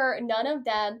 However, none of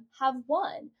them have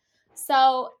won.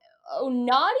 So,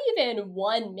 not even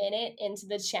 1 minute into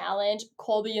the challenge,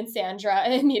 Colby and Sandra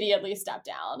immediately step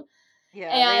down.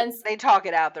 Yeah, And they talk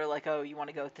it out. They're like, "Oh, you want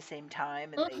to go at the same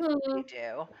time?" And they mhm,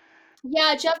 do.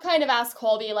 yeah, Jeff kind of asked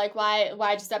Colby like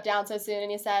why'd you step down so soon,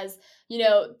 and he says,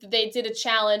 they did a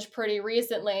challenge pretty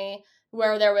recently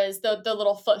where there was the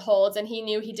little footholds, and he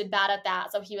knew he did bad at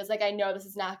that, so he was like, I know this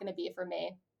is not going to be for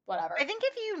me. I Whatever. think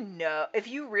if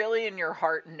you really in your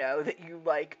heart know that you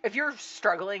like, if you're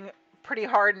struggling pretty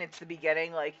hard and it's the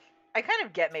beginning, like I kind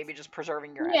of get maybe just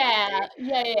preserving your Yeah, energy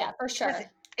yeah, yeah, yeah, for because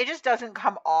sure. it just doesn't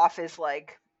come off as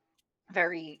like.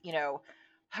 very,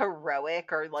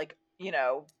 heroic or like,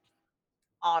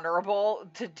 honorable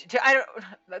to I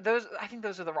don't those I think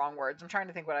those are the wrong words. I'm trying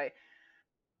to think what I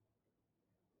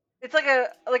it's like I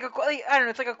don't know,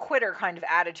 it's like a quitter kind of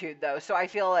attitude though. So I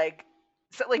feel like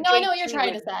so like No, I know what you're JT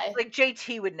trying would to say.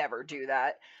 JT would never do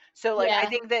that. So like I Yeah.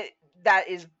 think that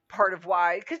is part of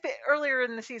why cuz earlier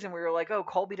in the season we were like, "Oh,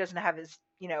 Colby doesn't have his,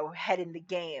 head in the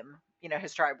game,"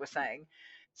 his tribe was saying.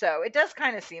 So it does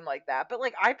kind of seem like that. But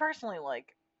like I personally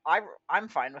like I'm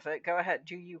fine with it. Go ahead,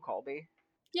 do you, Colby?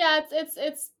 Yeah,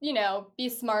 it's be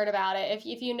smart about it.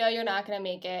 If you know you're not going to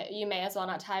make it, you may as well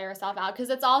not tire yourself out because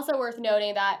it's also worth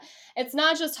noting that it's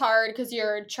not just hard because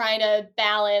you're trying to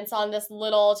balance on this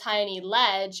little tiny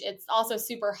ledge. It's also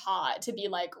super hot to be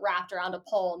like wrapped around a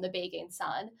pole in the baking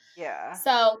sun. Yeah.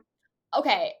 So,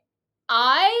 okay,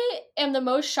 I am the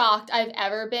most shocked I've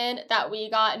ever been that we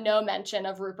got no mention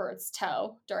of Rupert's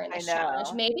toe during I this challenge.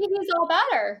 know. Maybe he's all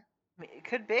better. It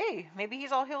could be. Maybe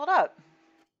he's all healed up.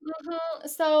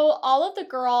 So all of the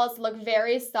girls look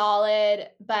very solid,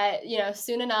 but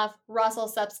soon enough, Russell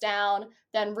steps down,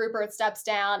 then Rupert steps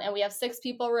down, and we have 6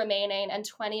 people remaining, and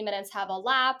 20 minutes have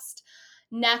elapsed.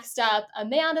 Next up,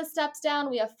 Amanda steps down.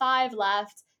 We have 5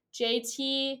 left.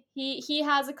 JT, he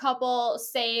has a couple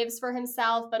saves for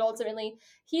himself, but ultimately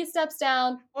he steps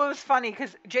down. Well, it was funny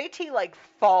because JT like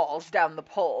falls down the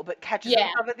pole, but catches Yeah,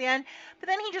 himself at the end. But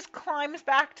then he just climbs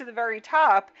back to the very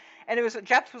top, and it was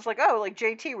Jeff was like, "Oh, like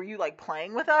JT, were you like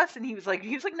playing with us?" And he was like,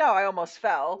 "No, I almost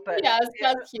fell." But yeah,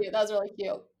 that's cute. That was really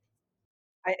cute.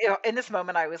 in this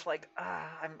moment, I was like,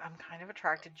 I'm kind of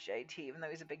attracted to JT, even though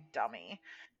he's a big dummy."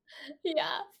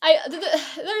 Yeah.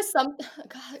 There's some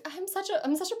God, I'm such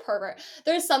a pervert.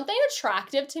 There's something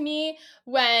attractive to me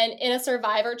when in a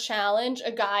Survivor challenge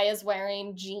a guy is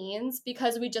wearing jeans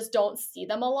because we just don't see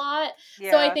them a lot.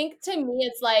 So I Yeah. think to me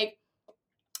it's like,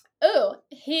 oh,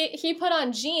 he put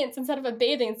on jeans instead of a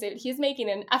bathing suit. He's making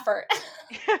an effort.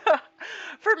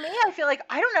 For me, I feel like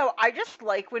I don't know. I just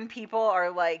like when people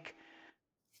are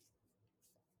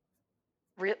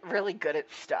really good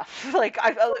at stuff. Like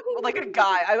like a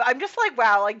guy. I'm just like,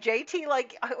 wow, like JT,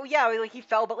 like, oh yeah, like he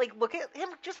fell, but like look at him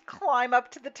just climb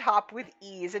up to the top with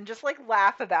ease and just like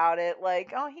laugh about it.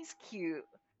 Like, oh, he's cute.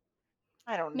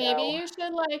 I don't Maybe know. you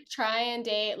should like try and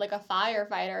date like a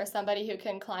firefighter or somebody who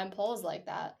can climb poles like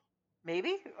that.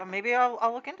 Maybe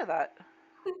I'll look into that.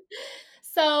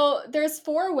 So there's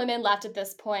 4 women left at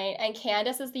this point, and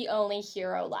Candace is the only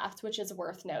hero left, which is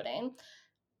worth noting.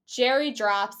 Jerry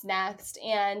drops next,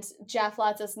 and Jeff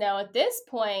lets us know at this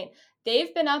point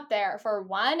they've been up there for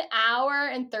 1 hour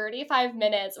and 35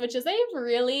 minutes, which is a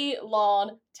really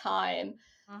long time.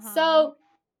 Mhm. So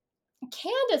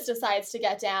Candace decides to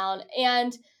get down,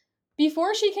 and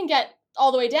before she can get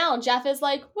all the way down, Jeff is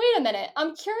like, wait a minute,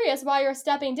 I'm curious why you're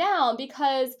stepping down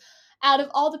because out of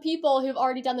all the people who've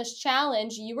already done this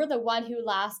challenge, you were the one who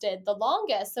lasted the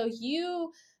longest. So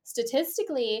you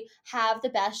statistically have the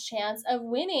best chance of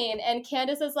winning. And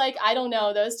Candace is like, I don't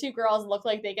know, those 2 girls look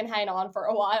like they can hang on for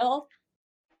a while.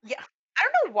 Yeah. I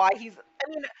don't know why I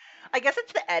mean, I guess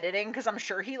it's the editing because I'm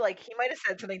sure he might have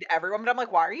said something to everyone, but I'm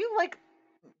like, why are you like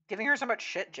giving her so much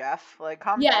shit, Jeff? Like,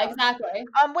 calm Yeah, down. exactly.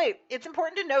 Wait, it's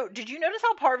important to note, did you notice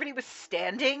how Parvati was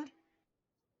standing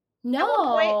at one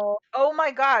point? No. Oh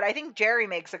my god, I think Jerry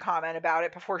makes a comment about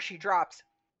it before she drops.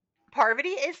 Parvati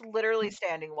is literally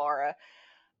standing, Laura,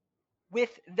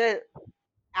 with the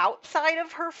outside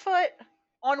of her foot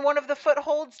on one of the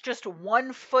footholds, just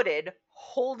one-footed,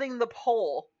 holding the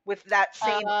pole with that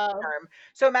same Uh, arm.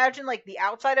 So imagine like the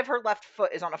outside of her left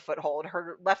foot is on a foothold,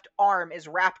 her left arm is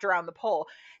wrapped around the pole,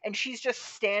 and she's just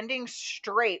standing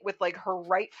straight with like her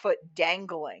right foot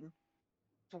dangling.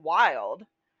 It's wild.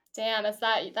 damn, it's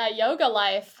that yoga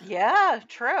life. Yeah,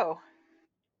 true.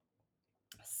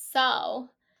 So,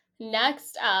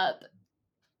 next up,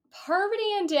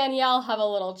 Parvati and Danielle have a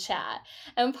little chat.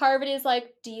 And Parvati's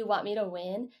like, do you want me to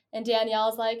win? And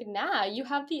Danielle's like, nah, you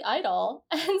have the idol.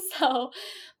 And so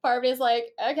Parvati's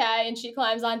like, okay. And she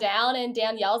climbs on down, and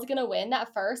Danielle's going to win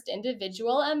that first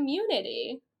individual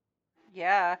immunity.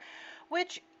 Yeah.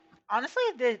 Which honestly,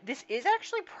 this is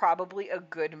actually probably a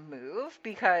good move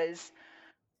because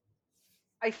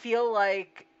I feel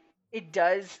like it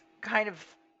does kind of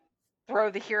throw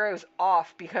the heroes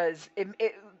off because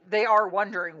they are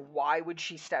wondering why would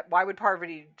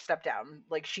Parvati step down?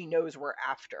 Like she knows we're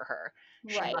after her.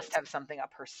 She must Right. have something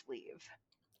up her sleeve.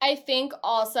 I think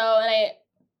also, and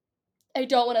I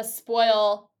don't want to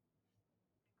spoil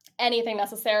anything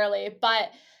necessarily,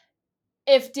 but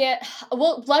if Dan,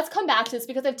 well, let's come back to this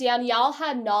because if Danielle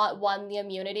had not won the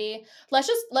immunity,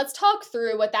 let's talk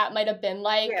through what that might have been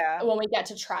like Yeah, when we get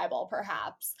to tribal,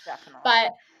 perhaps. But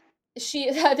definitely.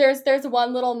 there's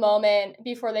one little moment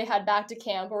before they head back to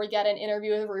camp where we get an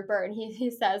interview with Rupert, and he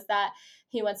says that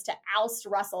he wants to oust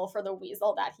Russell for the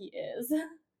weasel that he is.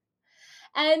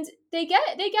 And they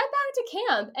get back to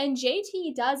camp, and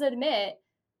JT does admit,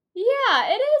 yeah,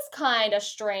 it is kind of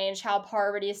strange how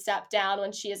Parvati stepped down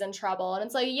when she is in trouble. And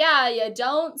it's like, yeah, you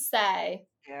don't say.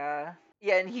 Yeah.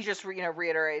 Yeah, and he just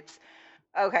reiterates,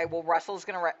 okay, well,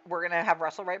 we're gonna have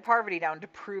Russell write Parvati down to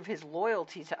prove his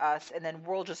loyalty to us, and then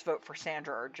we'll just vote for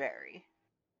Sandra or Jerry.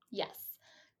 Yes.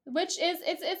 Which is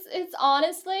it's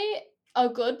honestly a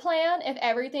good plan if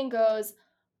everything goes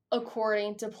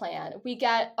according to plan. We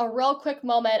get a real quick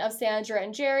moment of Sandra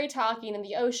and Jerry talking in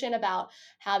the ocean about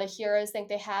how the heroes think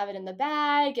they have it in the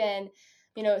bag. And,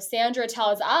 Sandra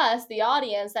tells us, the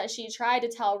audience, that she tried to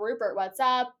tell Rupert what's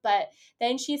up, but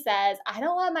then she says, I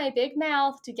don't want my big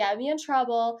mouth to get me in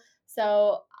trouble.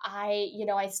 So I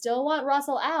still want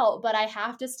Russell out, but I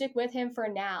have to stick with him for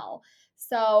now.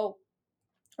 So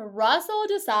Russell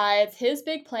decides his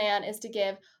big plan is to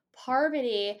give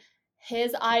Parvati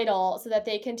his idol so that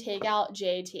they can take out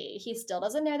JT. He still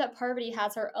doesn't know that Parvati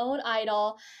has her own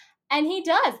idol, and he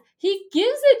does. He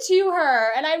gives it to her,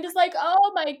 and I'm just like,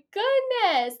 oh my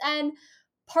goodness. And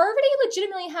Parvati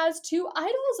legitimately has two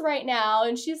idols right now,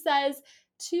 and she says,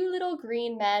 two little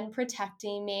green men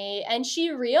protecting me. And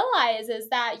she realizes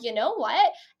that, you know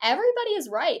what? Everybody is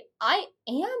right. I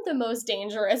am the most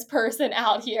dangerous person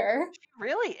out here. She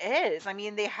really is. I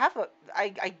mean, they have I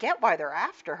get why they're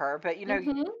after her, but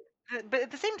Mm-hmm. but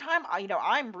at the same time,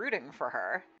 I'm rooting for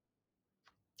her.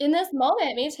 In this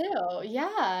moment, me too.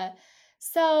 Yeah.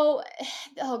 So,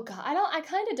 oh god, I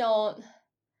kind of don't.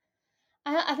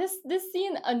 This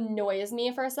scene annoys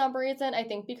me for some reason. I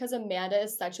think because Amanda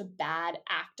is such a bad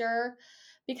actor.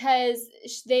 Because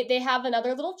they have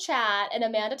another little chat, and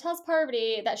Amanda tells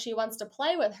Parvati that she wants to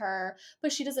play with her,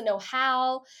 but she doesn't know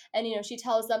how. And she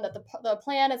tells them that the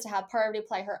plan is to have Parvati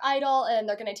play her idol, and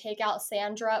they're going to take out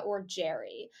Sandra or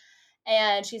Jerry.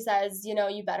 And she says,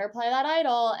 you better play that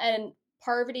idol. And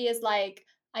Parvati is like,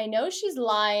 I know she's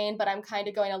lying, but I'm kind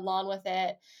of going along with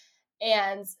it.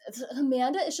 And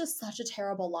Amanda is just such a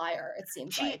terrible liar, it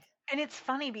seems She like. and it's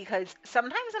funny because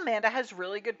sometimes Amanda has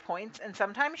really good points, and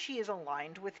sometimes she is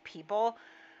aligned with people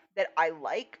that I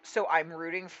like, so I'm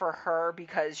rooting for her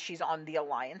because she's on the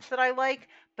alliance that I like.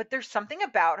 But there's something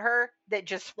about her that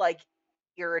just like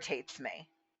irritates me.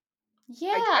 Yeah,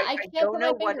 I I I can't don't put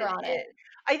know my what finger it on it. is.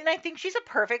 I think she's a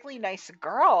perfectly nice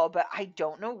girl, but I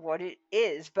don't know what it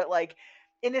is. But like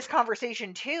in this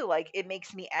conversation too, like it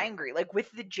makes me angry. Like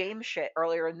with the James shit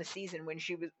earlier in the season when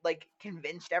she was like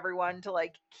convinced everyone to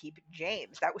like keep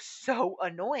James. That was so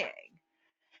annoying.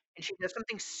 And she does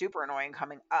something super annoying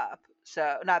coming up.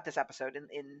 So not this episode,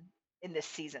 in this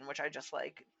season, which I just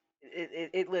like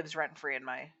it lives rent free in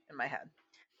my head.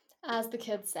 As the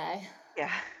kids say.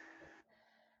 Yeah.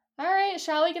 All right,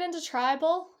 shall we get into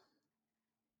tribal?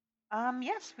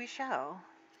 Yes, we shall.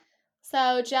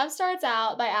 So Jeff starts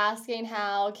out by asking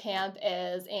how camp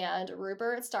is, and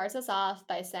Rupert starts us off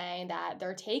by saying that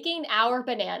they're taking our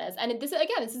bananas. And this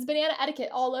is banana etiquette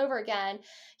all over again.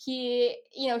 He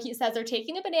says they're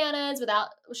taking the bananas without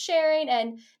sharing,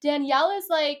 and Danielle is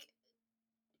like,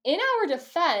 in our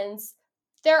defense,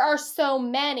 there are so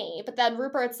many. But then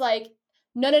Rupert's like,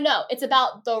 no, no, no. It's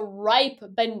about the ripe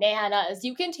bananas.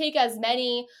 You can take as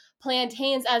many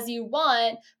plantains as you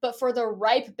want, but for the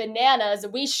ripe bananas,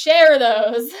 we share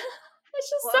those. It's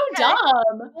just Well, so okay.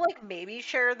 dumb. Well, like maybe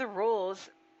share the rules.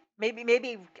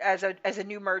 Maybe as a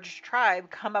new merged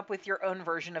tribe, come up with your own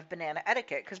version of banana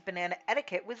etiquette because banana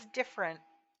etiquette was different,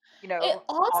 It on the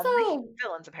also,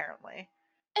 villains apparently.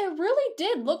 it really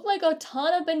did look like a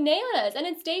ton of bananas. And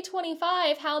it's day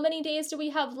 25. How many days do we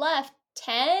have left?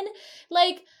 10?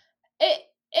 Like,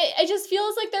 it just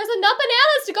feels like there's enough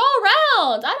bananas to go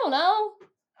around. I don't know.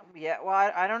 Yeah,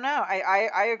 well, I don't know.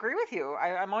 I agree with you.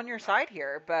 I'm on your side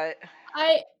here, but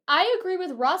I agree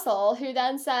with Russell, who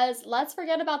then says, let's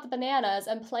forget about the bananas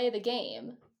and play the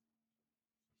game.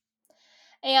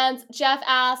 And Jeff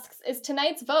asks, is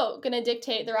tonight's vote going to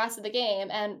dictate the rest of the game?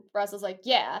 And Russell's like,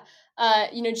 yeah.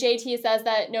 JT says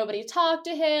that nobody talked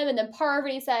to him. And then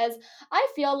Parvati says, I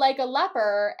feel like a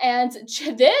leper. And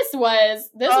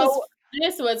oh,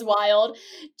 this was wild.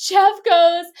 Jeff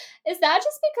goes, is that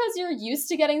just because you're used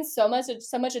to getting so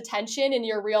much attention in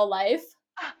your real life?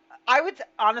 I would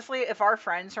honestly, if our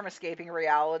friends from Escaping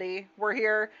Reality were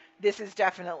here, this is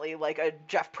definitely like a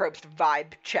Jeff Probst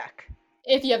vibe check,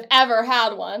 If you've ever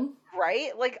had one.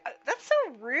 right? Like that's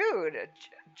so rude,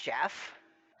 Jeff.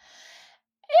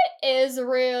 Is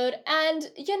rude. And,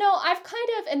 I've kind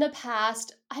of in the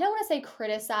past, I don't want to say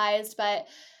criticized, but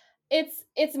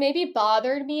it's maybe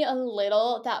bothered me a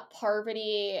little that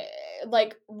Parvati,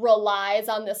 like, relies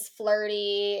on this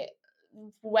flirty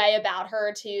way about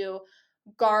her to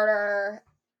garner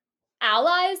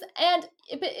allies, and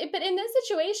but in this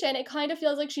situation, it kind of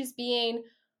feels like she's being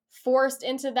forced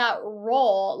into that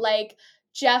role, like,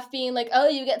 Jeff being like, "Oh,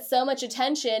 you get so much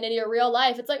attention in your real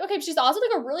life." It's like, okay, but she's also,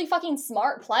 like, a really fucking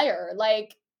smart player,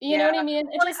 like, you know Yeah. what I mean?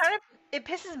 It Well, it just kind of it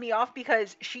pisses me off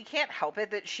because she can't help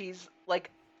it that she's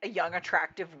like a young,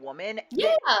 attractive woman. That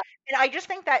yeah. and I just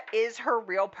think that is her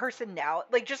real personality,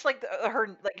 like just like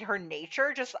her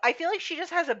nature. Just I feel like she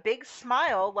just has a big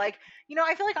smile. Like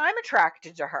I feel like I'm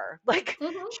attracted to her. Like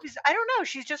Mhm. she's I don't know.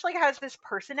 She's just like has this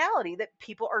personality that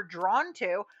people are drawn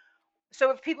to.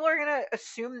 So if people are gonna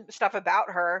assume stuff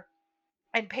about her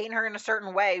and paint her in a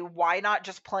certain way, why not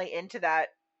just play into that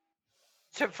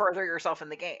to further yourself in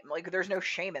the game? Like there's no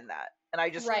shame in that. And I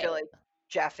just feel Right. like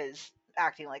Jeff is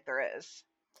acting like there is.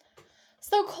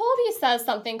 So Colby says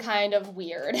something kind of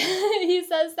weird. He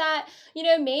says that,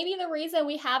 maybe the reason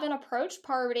we haven't approached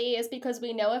Parvati is because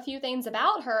we know a few things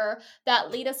about her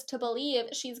that lead us to believe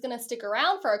she's going to stick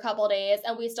around for a couple days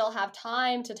and we still have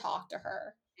time to talk to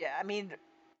her. Yeah, I mean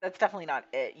that's definitely not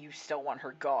it. You still want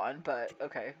her gone, but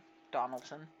okay,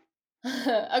 Donaldson.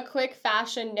 A quick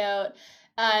fashion note.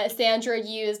 Sandra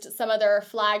used some of their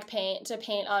flag paint to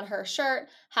paint on her shirt.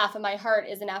 Half of my heart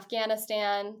is in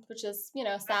Afghanistan, which is,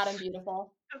 sad and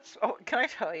beautiful. Can I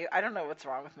tell you? I don't know what's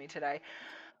wrong with me today.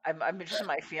 I'm just in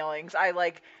my feelings.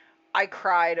 I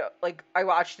cried, like I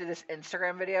watched this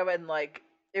Instagram video and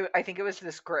I think it was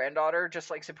this granddaughter just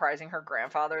like surprising her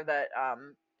grandfather that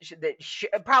she,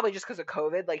 probably just because of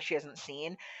COVID, like she hasn't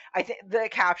seen. I think the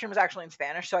caption was actually in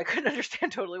Spanish, so I couldn't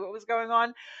understand totally what was going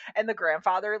on. And the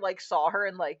grandfather like saw her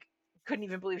and like couldn't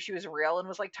even believe she was real and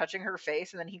was like touching her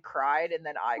face, and then he cried, and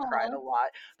then I cried a Aw. lot.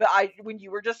 But I when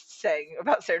you were just saying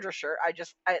about Sandra's shirt,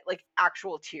 I like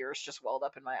actual tears just welled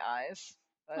up in my eyes.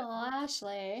 But Aw,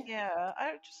 Ashley. yeah,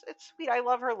 it's sweet. I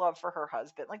love her love for her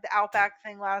husband. Like the Outback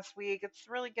thing last week, it's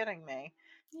really getting me.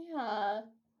 Yeah.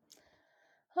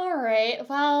 All right.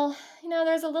 Well,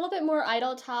 there's a little bit more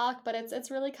idle talk, but it's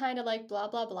really kind of like blah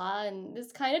blah blah, and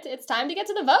it's time to get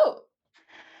to the vote.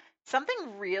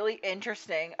 Something really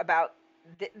interesting about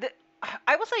the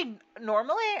I will say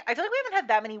normally I feel like we haven't had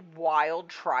that many wild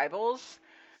tribals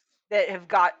that have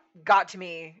got to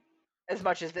me as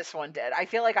much as this one did. I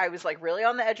feel like I was like really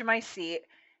on the edge of my seat,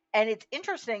 and it's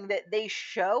interesting that they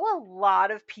show a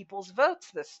lot of people's votes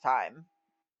this time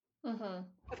Mhm.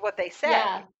 with what they say.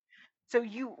 Yeah. So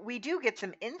we do get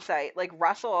some insight. Like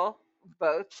Russell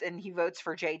votes and he votes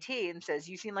for JT and says,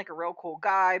 "You seem like a real cool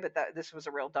guy, but that this was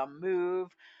a real dumb move."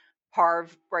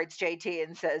 Harv writes JT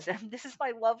and says, "This is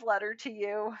my love letter to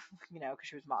you," because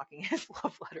she was mocking his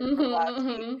love letter from Mhm. last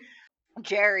week. Mhm.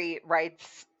 Jerry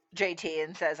writes JT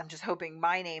and says, "I'm just hoping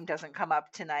my name doesn't come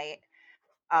up tonight."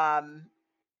 Um,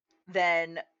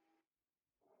 then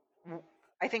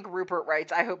I think Rupert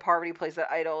writes, "I hope Parvati plays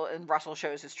the idol and Russell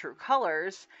shows his true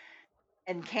colors."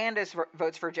 And Candace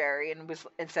votes for Jerry and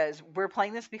says, "We're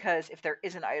playing this because if there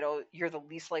is an idol, you're the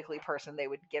least likely person they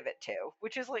would give it to,"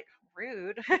 which is like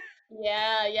rude.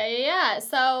 Yeah, yeah, yeah, yeah.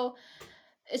 So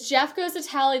Jeff goes to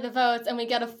tally the votes, and we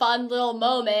get a fun little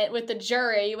moment with the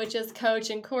jury, which is Coach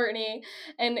and Courtney.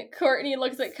 And Courtney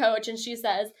looks at Coach and she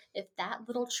says, "If that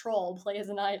little troll plays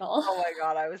an idol." Oh my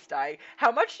god, I was dying.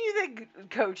 How much do you think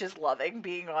Coach is loving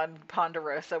being on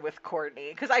Ponderosa with Courtney?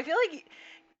 Because I feel like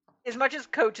as much as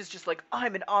Coach is just like,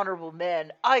 I'm an honorable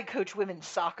man, I coach women's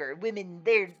soccer. Women,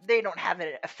 they don't have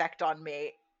an effect on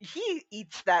me. He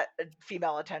eats that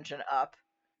female attention up.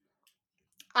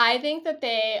 I think that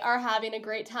they are having a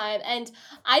great time, and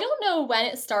I don't know when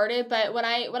it started, but when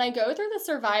I go through the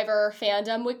Survivor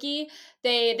fandom wiki,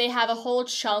 they have a whole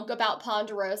chunk about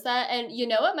Ponderosa, and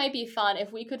it might be fun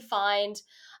if we could find.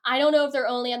 I don't know if they're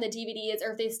only on the DVDs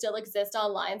or if they still exist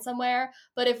online somewhere,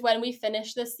 but if when we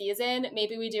finish this season,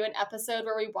 maybe we do an episode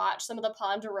where we watch some of the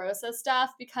Ponderosa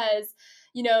stuff because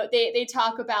they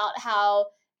talk about how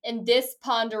in this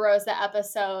Ponderosa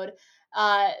episode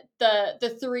uh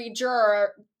the three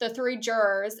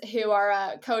jurors who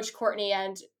are Coach Courtney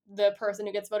and the person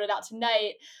who gets voted out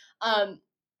tonight, um,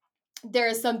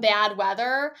 there's some bad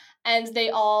weather and they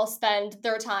all spend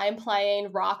their time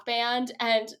playing Rock Band,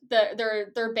 and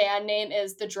their band name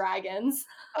is the Dragons.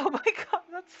 Oh my god,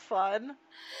 that's fun.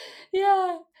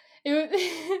 Yeah.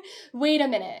 Wait a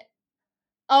minute.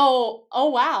 Oh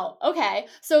wow. Okay.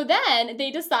 So then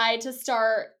they decide to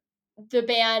start the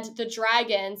band The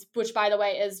Dragons, which by the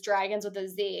way is Dragons with a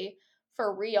Z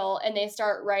for real, and they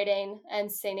start writing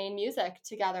and singing music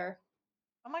together.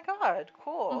 Oh my god,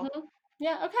 cool.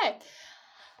 Yeah, okay.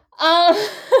 Um,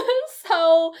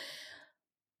 so,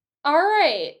 all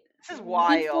right. This is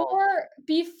wild.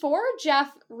 Before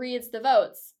Jeff reads the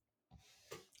votes,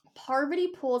 Parvati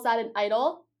pulls out an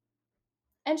idol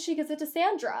and she gives it to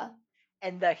Sandra.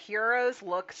 And the heroes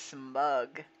look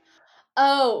smug.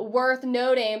 Oh, worth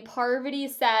noting, Parvati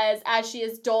says, as she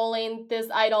is doling this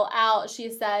idol out,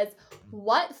 she says,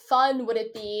 "What fun would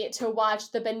it be to watch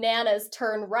the bananas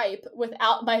turn ripe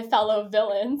without my fellow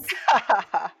villains?"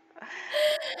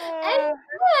 And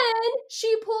then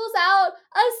she pulls out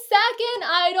a second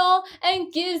idol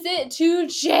and gives it to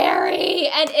Jerry.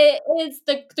 And it is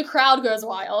the crowd goes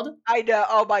wild. I know.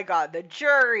 Oh my god, the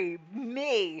jury,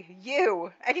 me,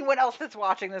 you, anyone else that's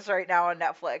watching this right now on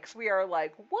Netflix, we are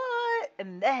like, what?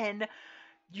 And then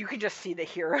you can just see the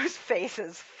heroes'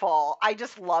 faces fall. I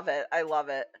just love it. I love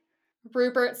it.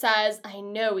 Rupert says, "I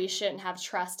know we shouldn't have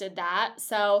trusted that."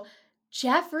 So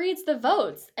Jeff reads the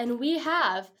votes, and we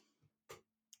have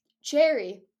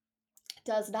Jerry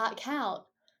does not count.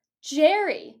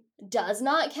 Jerry does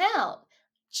not count.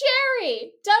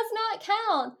 Jerry does not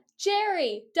count.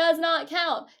 Jerry does not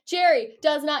count. Jerry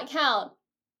does not count.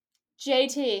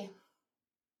 JT.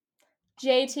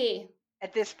 JT.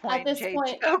 At this point, At this JT.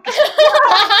 point. Okay.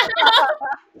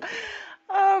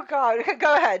 Oh god.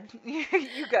 Go ahead. You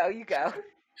go. You go.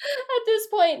 At this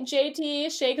point,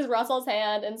 JT shakes Russell's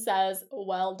hand and says,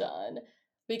 "Well done."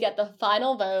 We get the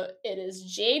final vote. It is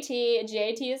JT.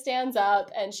 JT stands up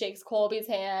and shakes Colby's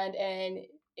hand, and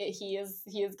he is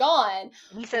gone.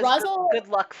 He says, Russell, good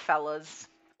luck, fellas.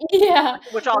 yeah,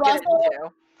 Which I'll get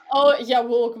into. Oh yeah,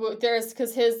 well, there's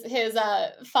because his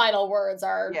final words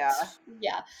are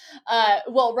yeah.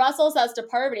 Well, Russell says to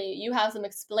Parvati, "You have some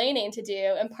explaining to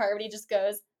do," and Parvati just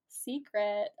goes,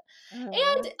 "Secret." Mm-hmm.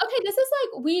 And okay, this is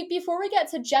like before we get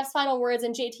to Jeff's final words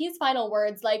and JT's final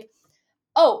words, like,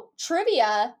 oh,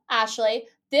 trivia, Ashley.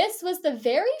 This was the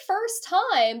very first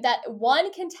time that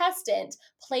one contestant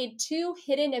played 2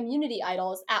 hidden immunity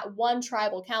idols at one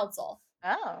tribal council.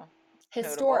 Oh.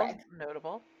 Historic.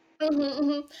 Notable.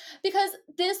 Because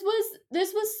this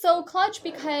was so clutch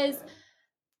because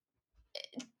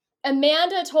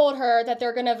Amanda told her that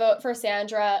they're going to vote for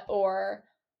Sandra or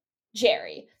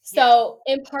Jerry. So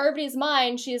in Parvati's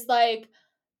mind, she's like,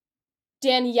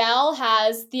 Danielle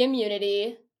has the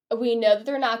immunity. We know that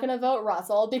they're not going to vote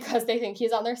Russell because they think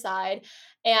he's on their side.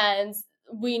 And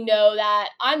we know that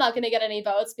I'm not going to get any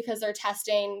votes because they're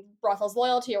testing Russell's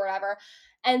loyalty or whatever.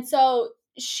 And so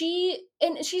she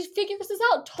figures this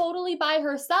out totally by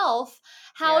herself,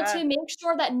 how to make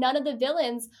sure that none of the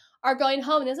villains are going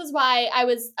home. And this is why I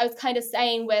was kind of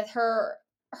saying with her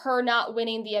not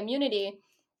winning the immunity,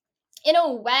 in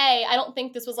a way, I don't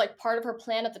think this was like part of her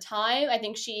plan at the time. I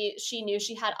think she knew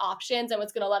she had options and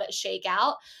was going to let it shake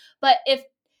out. But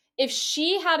if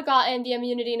she had gotten the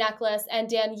immunity necklace and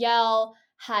Danielle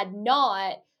had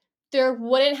not, there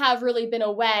wouldn't have really been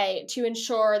a way to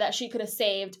ensure that she could have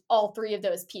saved all 3 of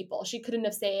those people. She couldn't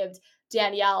have saved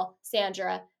Danielle,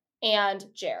 Sandra, and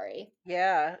Jerry.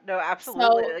 Yeah, no,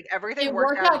 absolutely. So like everything it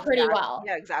worked out pretty well.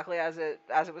 Yeah, exactly as it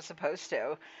was supposed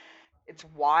to. It's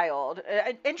wild.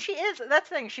 And she is, that's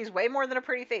the thing, she's way more than a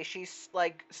pretty face. She's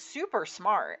like super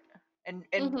smart and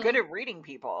good at reading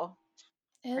people.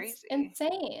 It's crazy.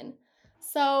 insane.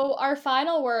 So our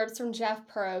final words from Jeff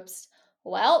Probst.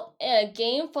 "Well, in a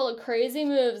game full of crazy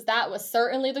moves, that was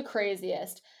certainly the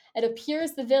craziest. It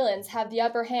appears the villains have the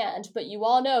upper hand, but you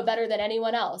all know better than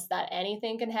anyone else that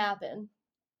anything can happen."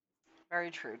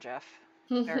 Very true, Jeff.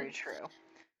 Very true.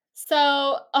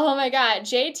 So, oh my god,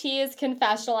 JT's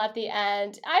confessional at the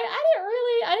end.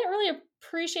 I didn't really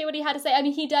appreciate what he had to say. I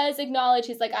mean, he does acknowledge,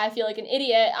 he's like, "I feel like an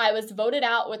idiot. I was voted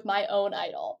out with my own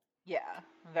idol." Yeah,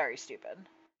 very stupid.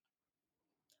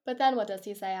 But then what does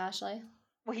he say, Ashley?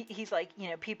 Well, he's like,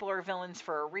 people are villains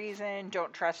for a reason.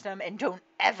 Don't trust them, and don't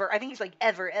ever. I think he's like,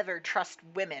 ever trust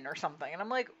women or something. And I'm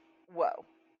like, whoa,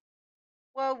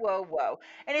 whoa.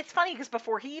 And it's funny because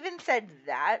before he even said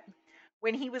that,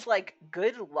 when he was like,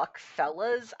 "Good luck,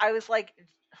 fellas," I was like,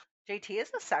 JT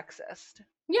is a sexist.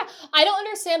 Yeah, I don't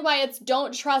understand why it's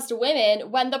 "don't trust women"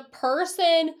 when the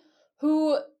person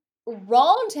who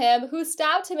wronged him, who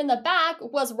stabbed him in the back,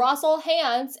 was Russell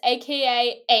Hantz,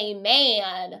 aka a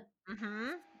man.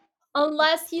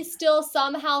 Unless he still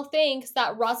somehow thinks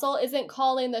that Russell isn't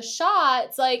calling the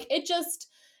shots, like, it just,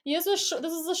 this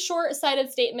is a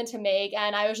short-sighted statement to make,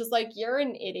 and I was just like, you're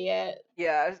an idiot.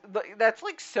 Yeah, that's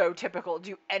like so typical.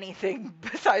 Do anything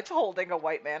besides holding a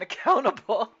white man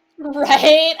accountable.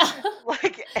 Right?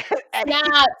 Like,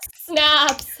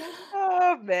 snaps.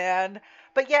 Oh man.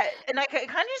 But yeah, and it kind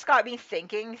of just got me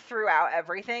thinking throughout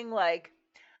everything, like,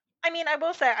 I mean, I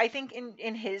will say, I think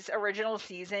in his original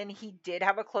season, he did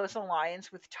have a close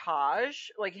alliance with Taj,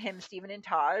 like him, Steven, and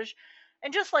Taj,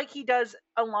 and just like he does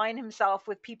align himself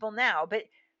with people now, but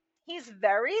he's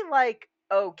very like,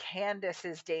 oh, Candace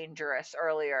is dangerous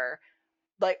earlier.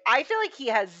 Like, I feel like he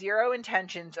has zero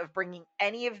intentions of bringing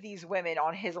any of these women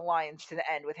on his alliance to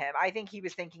the end with him. I think he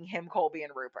was thinking him, Colby,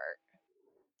 and Rupert.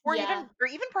 Yeah. Or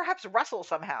even perhaps Russell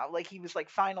somehow. Like he was like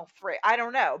final three. I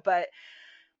don't know, but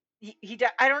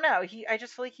I don't know. I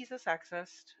just feel like he's a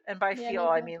sexist. And by Yeah, feel me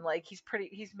I too. mean like he's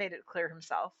made it clear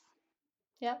himself.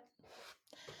 Yep.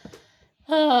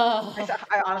 I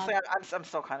God. honestly I'm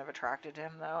still kind of attracted to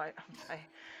him though. I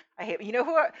I hate you know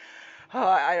who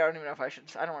I don't even know if I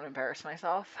don't want to embarrass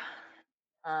myself.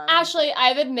 Um Actually,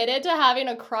 I've admitted to having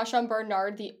a crush on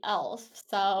Bernard the elf,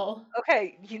 so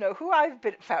Okay, you know who I've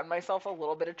been found myself a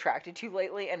little bit attracted to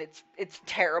lately, and it's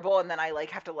terrible, and then I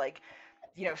like have to like,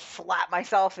 slap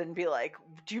myself and be like,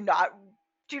 do not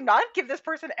give this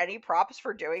person any props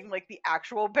for doing like the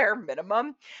actual bare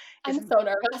minimum. Is I'm so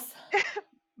nervous.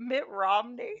 Mitt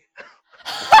Romney?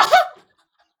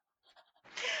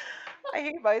 I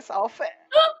hate myself.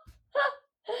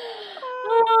 God.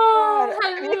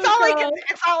 I mean, Oh god.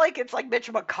 it's not like it's like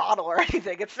Mitch McConnell or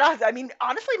anything. It's not. I mean,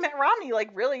 honestly, Mitt Romney, like,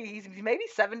 really, he's maybe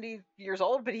 70 years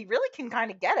old, but he really can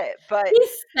kind of get it. But He's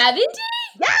 70?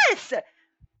 yes,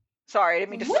 sorry, I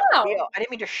didn't mean to Wow. squeal. I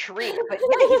didn't mean to shriek. But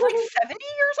yeah, he's like 70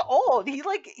 years old. He's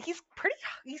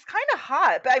kind of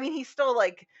hot. But I mean, he's still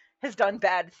like has done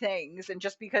bad things, and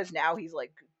just because now he's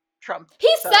like Trump,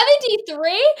 He's so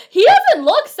 73? He doesn't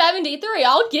look 73.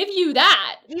 I'll give you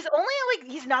that. he's only like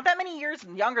he's not that many years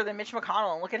younger than Mitch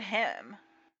McConnell, and look at him.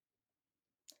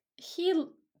 He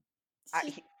I,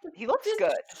 just, he, he looks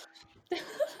good.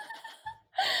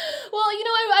 well,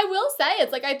 I will say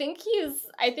it's like I think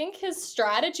his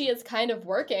strategy is kind of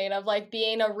working of like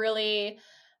being a really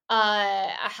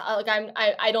like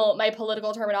I don't my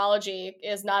political terminology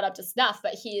is not up to snuff,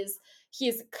 but he is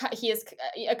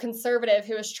a conservative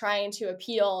who is trying to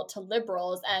appeal to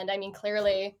liberals, and I mean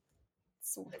clearly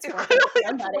it's working for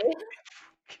somebody.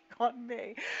 On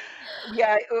me.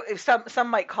 Yeah, some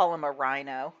might call him a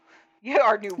rhino. Yeah,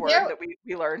 our new word There that we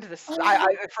learned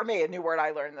for me, a new word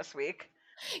I learned this week.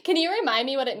 Can you remind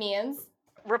me what it means?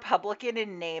 Republican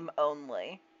in name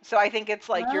only. So I think it's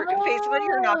like you're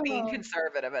not being Oh.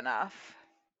 conservative enough.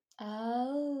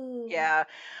 Oh. Yeah,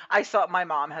 I saw my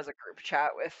mom has a group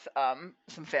chat with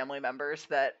some family members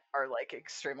that are like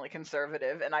extremely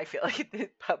conservative, and I feel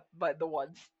like but the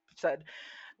ones said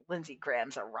Lindsey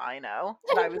Graham's a rhino.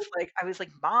 And I was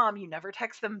like, Mom, you never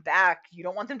text them back. You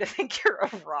don't want them to think you're a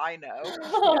rhino.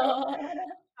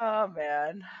 Oh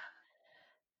man.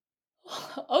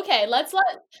 Okay, let's put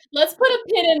a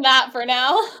pin in that for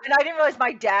now. And I didn't realize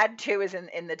my dad too is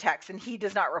in the text and he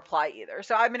does not reply either.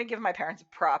 So I'm gonna give my parents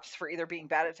props for either being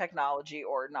bad at technology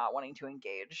or not wanting to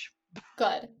engage.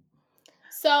 Good.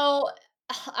 So,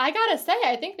 I gotta say,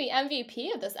 I think the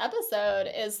MVP of this episode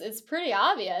is pretty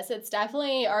obvious. It's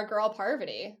definitely our girl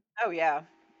Parvati. Oh yeah.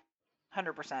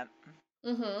 100%.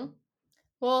 Mhm.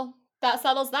 Well, that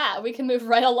settles that. We can move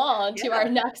right along to Yeah.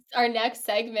 our next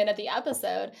segment of the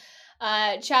episode.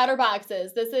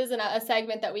 Chatterboxes. This is a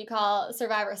segment that we call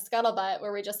Survivor Scuttlebutt,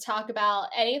 where we just talk about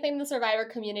anything in the Survivor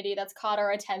community that's caught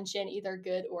our attention, either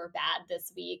good or bad,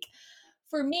 this week.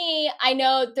 For me, I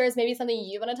know there's maybe something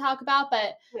you want to talk about,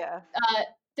 but Yeah.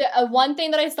 one thing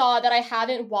that I saw that I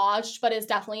haven't watched but is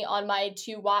definitely on my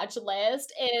to watch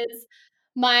list is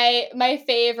my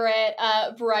favorite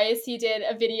Bryce. He did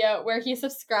a video where he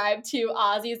subscribed to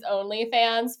Ozzy's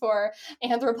OnlyFans for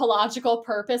anthropological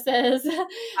purposes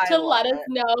I to love let us it.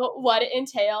 know what it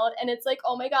entailed, and it's like,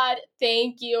 oh my god,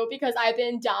 thank you, because I've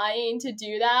been dying to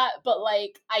do that, but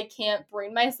like I can't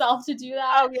bring myself to do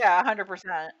that. Oh yeah,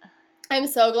 100%. I'm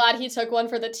so glad he took one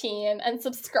for the team and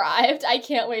subscribed. I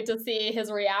can't wait to see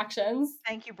his reactions.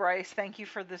 Thank you, Bryce. Thank you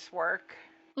for this work.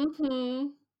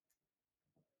 Mhm.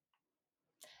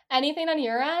 Anything on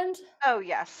your end? Oh,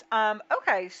 yes.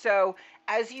 Okay, so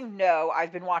as you know,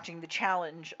 I've been watching The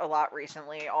Challenge a lot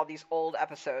recently, all these old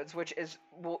episodes, which is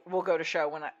will go to show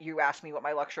when you ask me what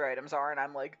my luxury items are, and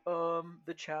I'm like,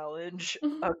 The Challenge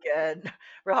again.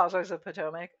 Real Housewives of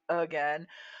Potomac again.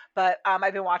 But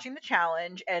I've been watching The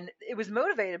Challenge, and it was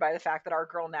motivated by the fact that our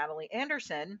girl Natalie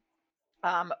Anderson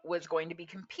was going to be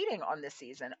competing on this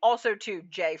season. Also, too,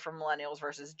 Jay from Millennials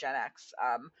versus Gen X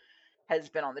has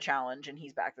been on the challenge and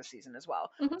he's back this season as well.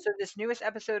 Mhm. So this newest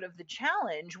episode of the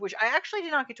challenge, which I actually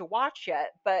did not get to watch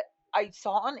yet, but I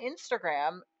saw on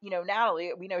Instagram,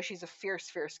 Natalie, we know she's a fierce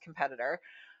competitor.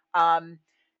 Um,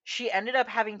 she ended up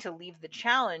having to leave the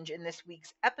challenge in this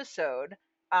week's episode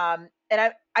And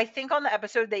I think on the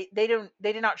episode they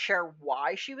did not share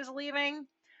why she was leaving,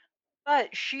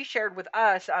 but she shared with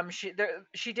us.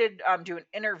 She did do an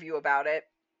interview about it.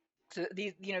 So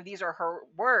these are her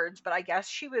words, but I guess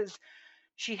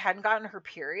she hadn't gotten her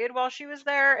period while she was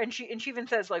there, and she even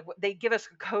says like they give us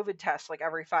a COVID test like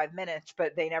every 5 minutes,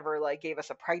 but they never like gave us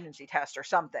a pregnancy test or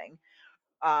something.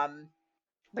 Um,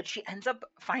 but she ends up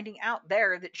finding out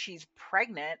there that she's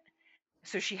pregnant,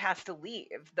 so she has to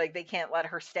leave. Like they can't let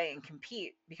her stay and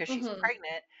compete because she's Hmm.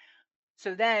 pregnant.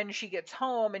 So then she gets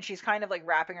home and she's kind of like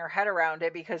wrapping her head around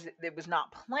it because it was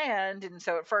not planned. And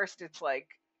so at first it's like,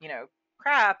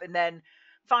 crap. And then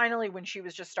finally, when she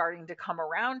was just starting to come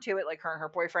around to it, like her and her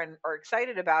boyfriend are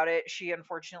excited about it, she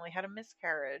unfortunately had a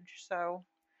miscarriage. So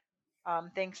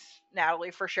thanks,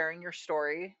 Natalie, for sharing your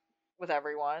story with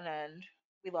everyone. And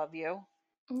we love you.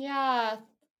 Yeah.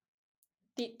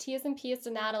 The T's and P's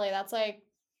to Natalie. That's like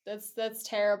that's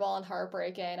terrible and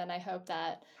heartbreaking. And I hope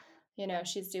that,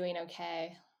 she's doing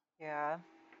okay. Yeah.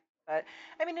 But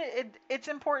I mean, it's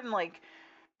important, like,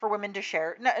 for women to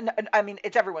share. No, no, I mean,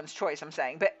 it's everyone's choice. I'm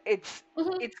saying, but Hmm.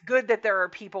 it's good that there are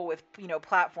people with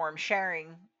platforms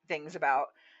sharing things about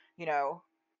you know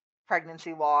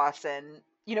pregnancy loss and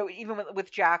even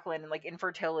with Jacqueline and like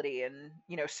infertility and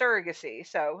surrogacy.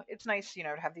 So it's nice to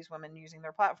have these women using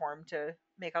their platform to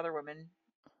make other women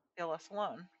feel less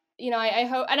alone. I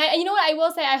hope, and you know what, I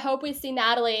will say, I hope we see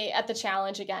Natalie at the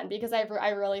challenge again because I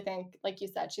really think, like you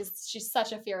said, she's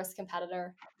such a fierce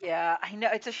competitor. Yeah, I know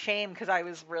it's a shame because I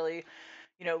was really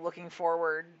looking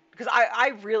forward because I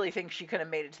really think she could have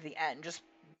made it to the end. Just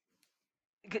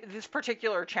this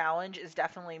particular challenge is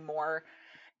definitely more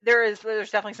there's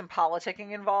definitely some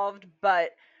politicking involved,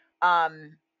 but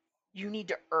um you need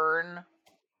to earn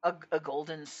a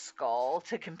golden skull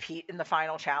to compete in the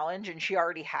final challenge, and she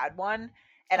already had one.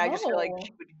 And I just feel like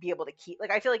she Oh, would be able to keep,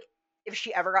 like, I feel like if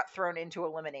she ever got thrown into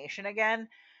elimination again,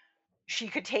 she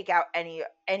could take out any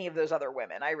of those other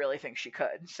women. I really think she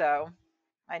could. So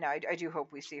I know I do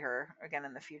hope we see her again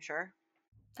in the future.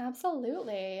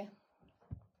 absolutely.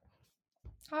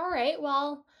 All right,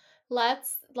 well,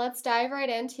 let's dive right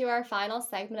into our final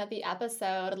segment of the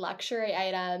episode, luxury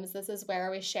items. This is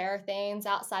where we share things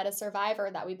outside of Survivor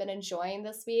that we've been enjoying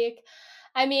this week.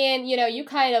 I mean, you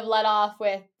kind of let off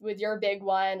with your big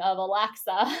one of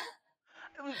Alexa.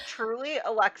 Truly,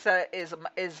 Alexa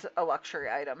is a luxury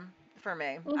item for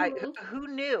me. Mhm. Who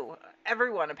knew?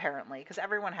 Everyone apparently, because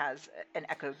everyone has an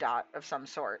Echo Dot of some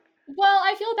sort. Well,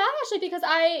 I feel bad actually because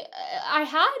I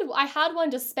had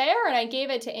one to spare and I gave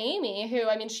it to Amy, who,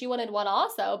 I mean, she wanted one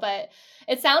also, but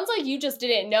it sounds like you just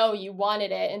didn't know you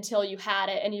wanted it until you had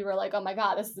it and you were like, "Oh my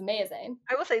god, this is amazing."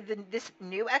 I will say this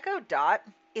new Echo Dot,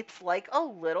 it's like a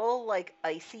little like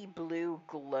icy blue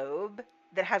globe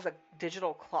that has a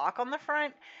digital clock on the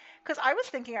front. Because I was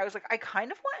thinking, I was like, I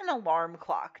kind of want an alarm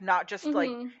clock, not just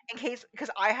like Mhm. in case. Because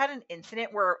I had an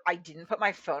incident where I didn't put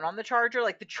my phone on the charger,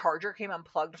 like the charger came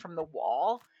unplugged from the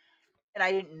wall, and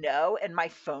I didn't know, and my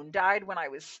phone died when I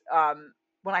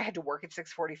had to work at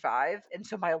 6:45, and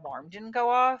so my alarm didn't go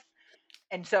off.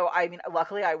 And so, I mean,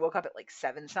 luckily I woke up at like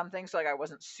 7 something, so like I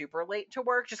wasn't super late to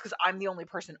work just because I'm the only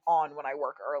person on when I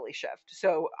work early shift.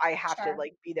 So I have to Sure.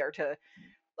 like be there to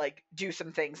like do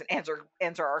some things and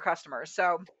answer our customers.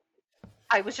 So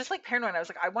I was just like paranoid. I was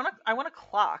like, I want a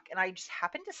clock, and I just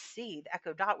happened to see the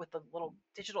Echo Dot with the little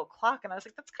digital clock, and I was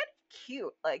like, that's kind of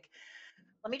cute. Like,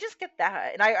 let me just get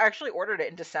that. And I actually ordered it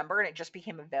in December, and it just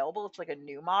became available. It's like a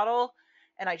new model,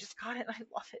 and I just got it, and I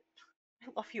love it. I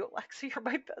love you, Alexa. You're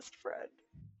my best friend.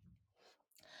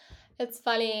 It's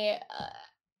funny,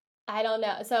 I don't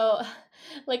know. So,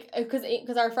 like,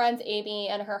 because our friends Amy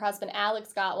and her husband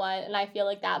Alex got one, and I feel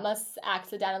like that must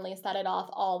accidentally set it off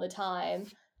all the time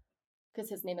because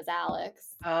his name is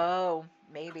Alex. Oh,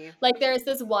 maybe. Like there's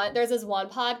this one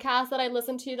podcast that I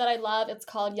listen to that I love. It's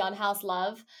called Young House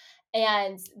Love,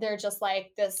 and they're just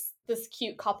like this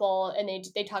cute couple, and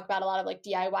they talk about a lot of like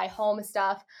DIY home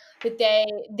stuff. But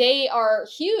they are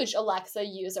huge Alexa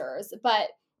users. But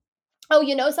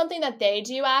oh, something that they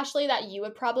do, Ashley, that you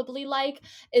would probably like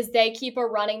is they keep a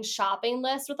running shopping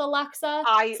list with Alexa.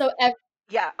 I So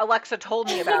Yeah, Alexa told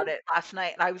me about it last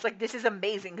night, and I was like, "This is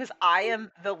amazing," because I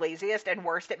am the laziest and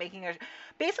worst at making a.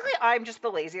 Basically, I'm just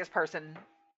the laziest person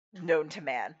known to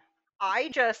man. I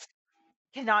just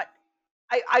cannot.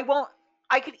 I won't.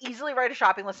 I could easily write a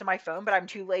shopping list in my phone, but I'm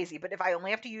too lazy. But if I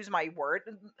only have to use my word,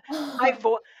 my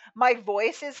vo- my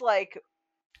voice is like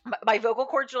my vocal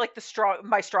cords are like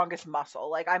my strongest muscle.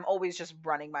 Like I'm always just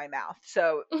running my mouth.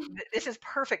 So this is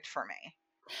perfect for me.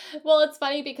 Well, it's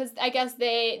funny because I guess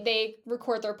they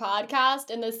record their podcast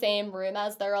in the same room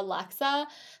as their Alexa.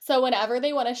 So whenever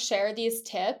they want to share these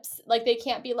tips, like they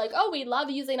can't be like, "Oh, we love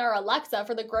using our Alexa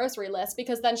for the grocery list,"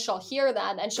 because then she'll hear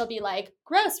them and she'll be like,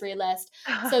 "Grocery list."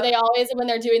 So they always, when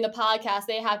they're doing the podcast,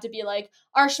 they have to be like,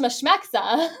 "Our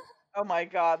schmashmexa." Oh my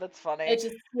god, that's funny. It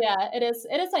just, yeah, it is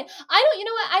like, I don't, you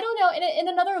know what, I don't know, in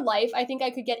another life, I think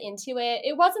I could get into it.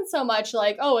 It wasn't so much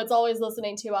like, "Oh, it's always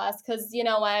listening to us," because you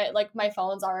know what, like, my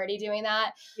phone's already doing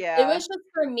that. It Yeah. was just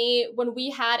for me, when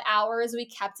we had ours, we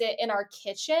kept it in our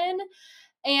kitchen,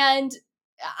 and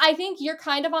I think you're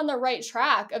kind of on the right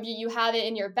track of you have it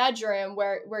in your bedroom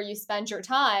where you spend your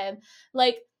time.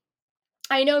 Like,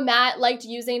 I know Matt liked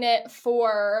using it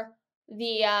for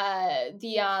the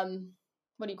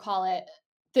what do you call it?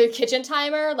 The kitchen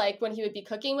timer, like when he would be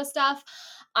cooking with stuff.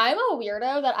 I'm a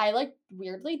weirdo that I like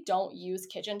weirdly don't use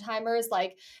kitchen timers.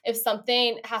 Like if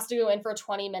something has to go in for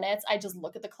 20 minutes, I just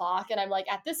look at the clock and I'm like,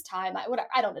 at this time, whatever,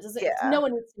 I don't know. Doesn't, no Yeah.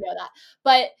 one needs to know that.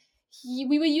 But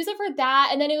we would use it for that.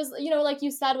 And then it was, like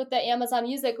you said with the Amazon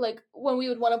Music, like when we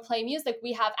would want to play music,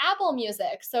 we have Apple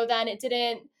Music. So then it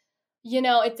didn't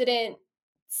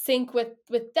sync with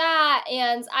that,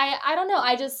 and I don't know,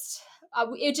 I just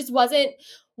it just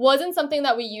wasn't something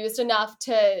that we used enough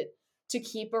to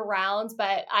keep around,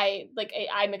 but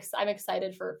I'm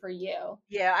excited for you.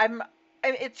 Yeah,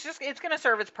 it's just it's gonna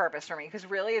serve its purpose for me because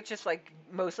really it's just like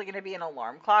mostly gonna be an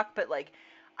alarm clock. But like,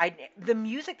 the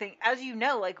music thing, as you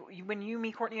know, like when you,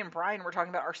 me, Courtney, and Brian were talking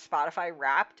about our Spotify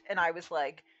Wrapped, and I was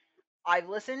like, I've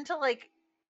listened to like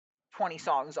 20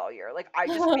 songs all year. Like I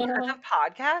just, because of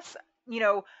podcasts, you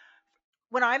know,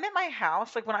 when I'm at my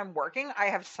house, like when I'm working, I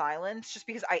have silence just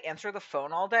because I answer the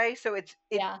phone all day. So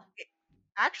Yeah.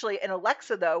 actually, an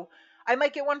Alexa though, I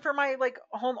might get one for my like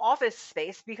home office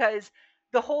space because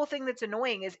the whole thing that's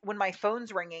annoying is when my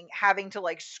phone's ringing, having to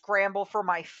like scramble for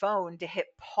my phone to hit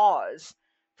pause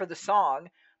for the song.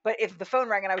 But if the phone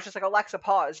rang and I was just like, Alexa,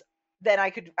 pause, then I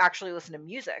could actually listen to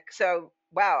music. So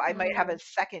wow, I might have a Mhm.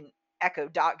 second Echo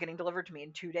Dot getting delivered to me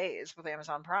in 2 days with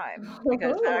Amazon Prime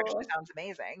because that actually sounds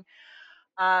amazing.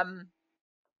 Um,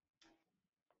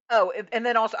 oh, and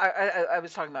then also I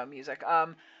was talking about music.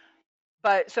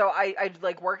 But so I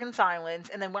like work in silence,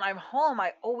 and then when I'm home,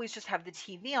 I always just have the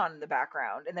TV on in the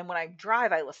background, and then when I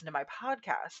drive, I listen to my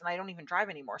podcasts, and I don't even drive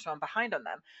anymore, so I'm behind on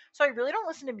them. So I really don't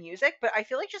listen to music, but I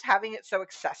feel like just having it so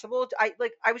accessible. I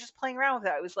was just playing around with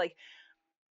it. I was like,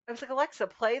 Alexa,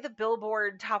 play the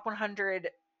Billboard Top 100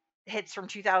 hits from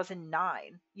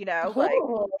 2009. Like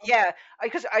Ooh. yeah,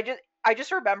 because I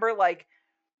just remember like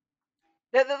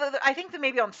I think that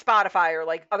maybe on Spotify or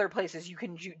like other places you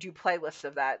can do playlists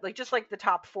of that, like just like the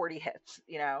top 40 hits,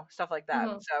 stuff like that.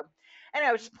 Mhm. So, and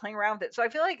I was just playing around with it. So I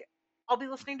feel like I'll be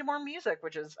listening to more music,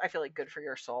 which is I feel like good for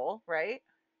your soul, right?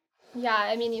 Yeah,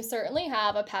 I mean, you certainly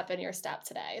have a pep in your step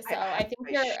today, so I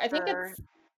think I I think sure it's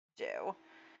do.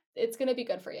 it's gonna be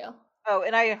good for you. Oh,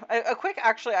 and a quick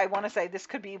actually, I want to say this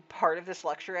could be part of this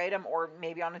lecture item or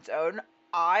maybe on its own.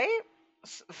 I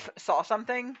saw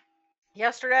something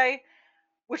yesterday.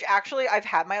 Which actually, I've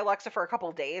had my Alexa for a couple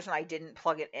days and I didn't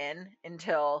plug it in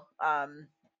until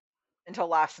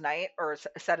last night or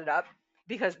set it up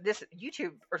because this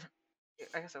YouTube, or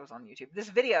I guess I was on YouTube. This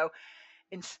video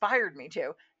inspired me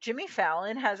to. Jimmy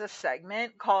Fallon has a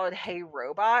segment called "Hey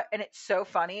Robot," and it's so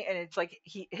funny. And it's like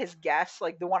his guests,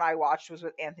 like the one I watched was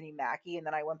with Anthony Mackie, and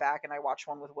then I went back and I watched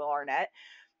one with Will Arnett.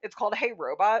 It's called "Hey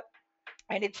Robot,"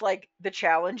 and it's like the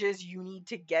challenge is you need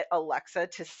to get Alexa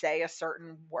to say a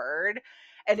certain word.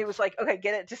 And it was like, okay,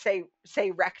 get it to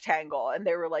say rectangle. And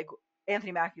they were like,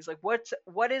 Anthony Mackie's like,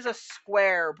 what is a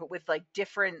square but with like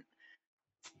different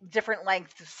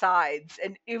length sides?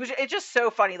 And it's just so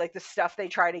funny, like the stuff they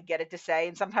try to get it to say.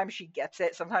 And sometimes she gets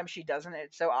it, sometimes she doesn't.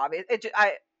 It's so obvious.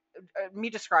 Me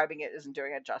describing it isn't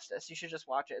doing it justice. You should just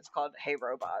watch it. It's called Hey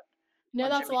Robot No, on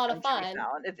that's a Jimmy lot on of Jimmy fun.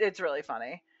 Fallon. It's really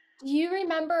funny. Do you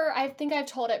remember, I think I've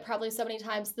told it probably so many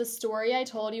times, the story I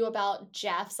told you about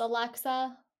Jeff's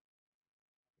Alexa?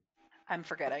 I'm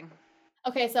forgetting.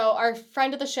 Okay, so our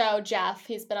friend of the show, Jeff,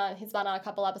 he's been on a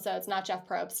couple episodes, not Jeff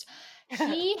Probst.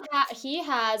 He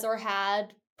has or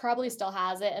had, probably still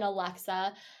has it, an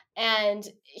Alexa, and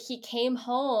he came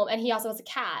home, and he also has a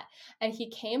cat, and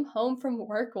he came home from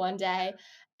work one day,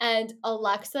 and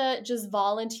Alexa just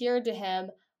volunteered to him,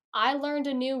 "I learned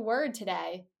a new word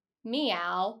today.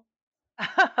 Meow."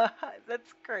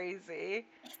 That's crazy.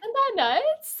 Isn't that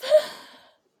nuts?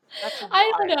 That's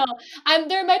I don't wild. know.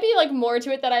 There might be, like, more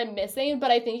to it that I'm missing,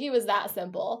 but I think it was that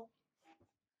simple.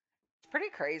 It's pretty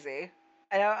crazy.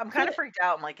 I know I'm kind of freaked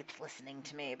out. I'm like, it's listening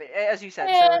to me, but as you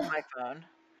said, so is Eh, my phone.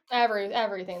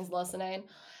 everything's listening.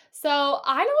 So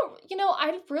I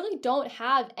really don't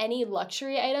have any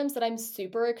luxury items that I'm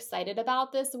super excited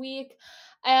about this week.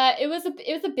 It was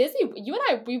a busy. You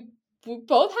and we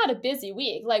both had a busy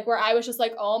week, like where I was just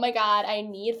like, oh my god, I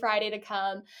need Friday to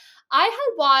come. I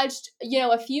had watched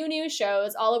a few new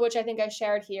shows, all of which I think I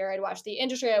shared here. I'd watched The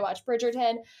Industry, I watched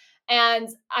Bridgerton, and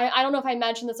I don't know if I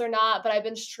mentioned this or not, but I've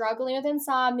been struggling with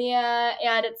insomnia,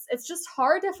 and it's just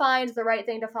hard to find the right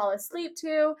thing to fall asleep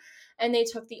to. And they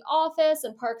took The Office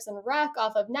and Parks and Rec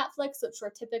off of Netflix, which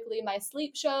were typically my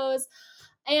sleep shows.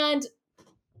 And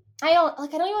I don't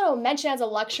even want to mention it as a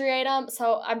luxury item,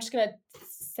 so I'm just gonna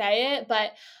say it.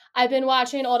 But I've been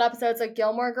watching old episodes like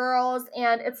Gilmore Girls,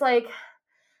 and it's like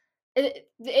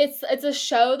it's a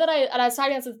show that I was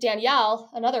talking with Danielle,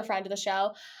 another friend of the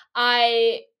show.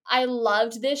 I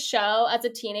loved this show as a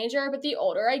teenager, but the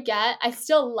older I get, I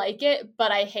still like it,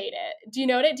 but I hate it. Do you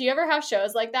know it? Do you ever have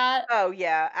shows like that? Oh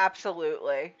yeah,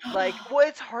 absolutely. Like, well,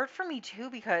 it's hard for me too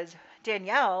because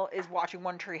Danielle is watching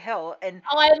One Tree Hill, and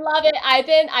Oh, I love it.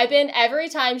 I've been every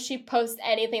time she posts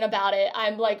anything about it,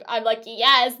 I'm like,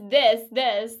 yes,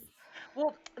 this.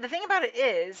 well, the thing about it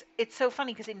is, it's so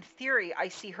funny because in theory, I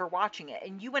see her watching it,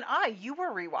 and you were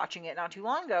rewatching it not too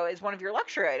long ago as one of your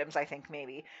luxury items, I think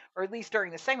maybe, or at least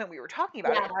during the segment we were talking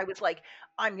about it, Yeah. and I was like,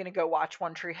 I'm gonna go watch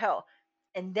One Tree Hill,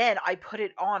 and then I put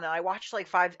it on and I watched like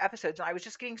 5 episodes, and I was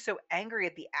just getting so angry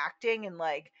at the acting and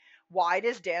like, why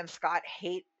does Dan Scott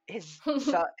hate his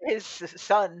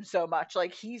son so much?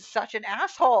 Like, he's such an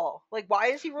asshole. Like, why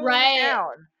is he ruling the Right.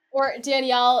 town? Or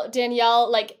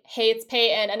Danielle like hates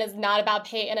Peyton and is not about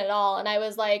Peyton at all. And I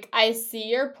was like, I see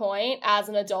your point as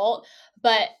an adult,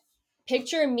 but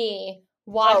picture me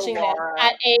Oh, watching this Laura,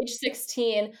 at age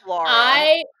 16. Laura.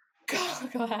 I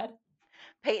go ahead.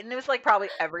 Peyton was like probably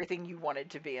everything you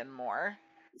wanted to be and more.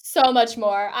 So much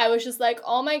more. I was just like,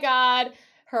 oh my god,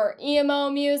 her emo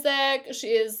music.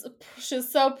 She's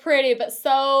so pretty, but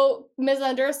so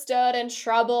misunderstood and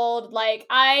troubled. Like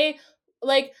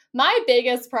my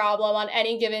biggest problem on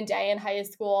any given day in high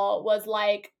school was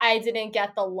like I didn't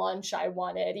get the lunch I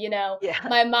wanted. Yeah.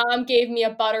 My mom gave me a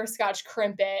butterscotch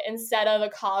crimpet instead of a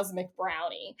cosmic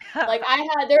brownie. Like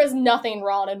there was nothing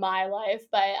wrong in my life,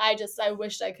 but I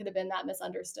wished I could have been that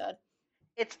misunderstood.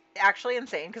 It's actually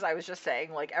insane because I was just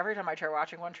saying, like, every time I try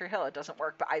watching One Tree Hill, it doesn't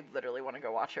work, but I literally want to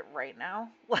go watch it right now.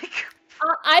 Like,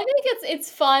 I think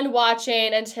it's fun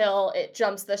watching until it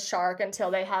jumps the shark, until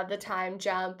they have the time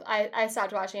jump. I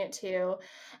stopped watching it too.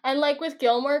 And like with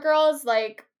Gilmore Girls,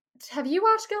 like have you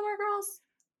watched Gilmore Girls?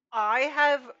 I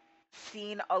have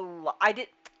seen a lot.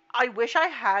 I wish I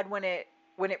had when it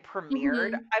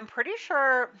premiered. Mhm. I'm pretty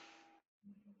sure.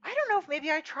 I don't know if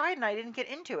maybe I tried and I didn't get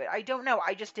into it. I don't know.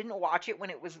 I just didn't watch it when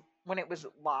it was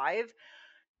live.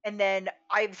 And then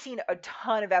I've seen a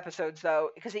ton of episodes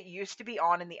though, because it used to be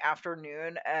on in the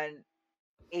afternoon and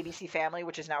ABC Family,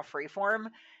 which is now Freeform.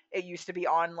 It used to be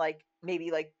on like maybe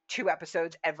like 2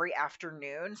 episodes every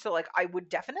afternoon. So like I would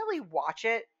definitely watch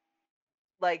it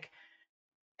like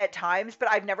at times,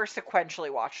 but I've never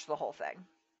sequentially watched the whole thing.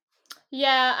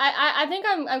 Yeah, I think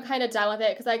I'm kind of done with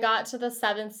it because I got to the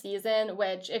seventh season,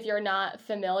 which if you're not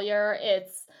familiar,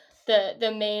 it's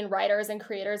the main writers and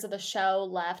creators of the show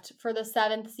left for the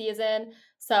seventh season.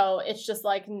 So it's just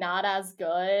like not as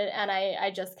good. And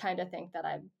I just kind of think that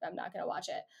I'm not gonna watch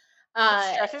it. It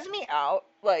Uh stresses me out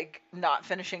like not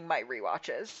finishing my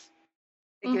rewatches.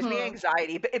 It gives me mhm.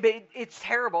 anxiety, but it's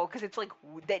terrible because it's like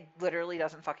that literally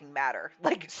doesn't fucking matter.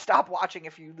 Like, stop watching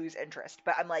if you lose interest.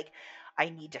 But I'm like, I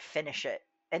need to finish it,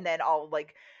 and then I'll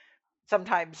like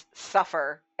sometimes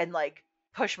suffer and like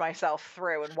push myself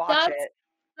through and watch That's it.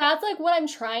 that's like what I'm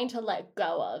trying to let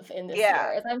go of in this year.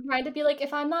 Yeah. Is I'm trying to be like,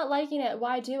 if I'm not liking it,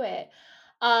 why do it?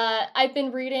 I've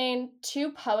been reading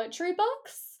two poetry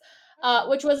books, Hmm.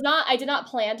 which was not I did not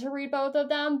plan to read both of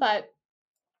them, but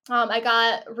I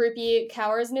got Rupi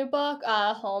Kaur's new book,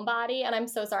 Homebody, and I'm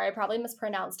so sorry, I probably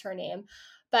mispronounced her name,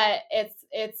 but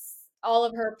it's all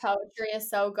of her poetry is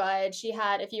so good. She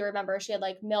had, if you remember, she had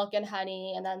like Milk and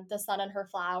Honey, and then The Sun and Her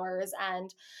Flowers,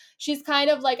 and she's kind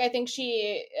of like I think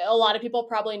a lot of people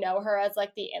probably know her as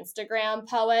like the Instagram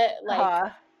poet, like Uh,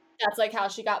 that's like how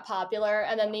she got popular.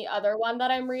 And then the other one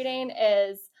that I'm reading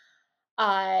is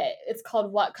it's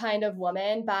called What Kind of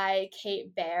Woman by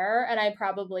Kate Bear, and I'm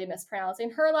probably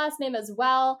mispronouncing her last name as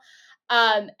well.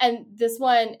 And this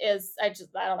one is I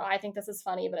don't know, I think this is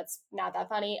funny, but it's not that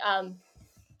funny.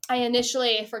 I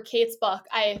initially for Kate's book,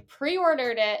 I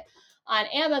pre-ordered it on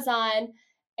Amazon,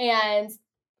 and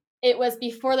it was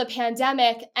before the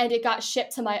pandemic, and it got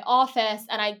shipped to my office,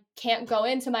 and I can't go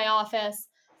into my office.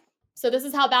 So this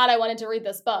is how bad I wanted to read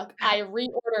this book. I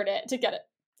reordered it to get it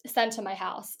sent to my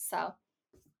house. So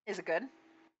is it good?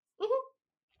 Mhm.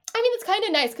 I mean, it's kind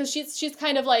of nice because she's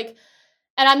kind of like,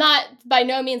 and I'm not by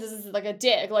no means this is like a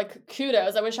dig, like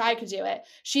kudos. I wish I could do it.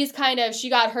 She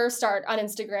got her start on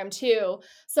Instagram too.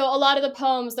 So a lot of the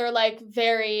poems they're like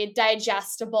very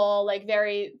digestible, like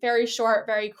very very short,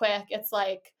 very quick. It's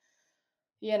like,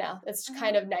 it's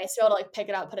kind Mhm. of nice to be able to like pick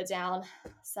it up, put it down.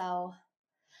 So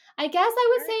I guess I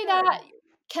would Very say good. that.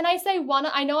 Can I say one?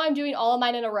 I know I'm doing all of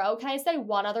mine in a row. Can I say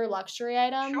one other luxury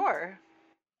item? Sure.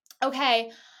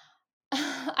 Okay.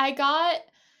 I got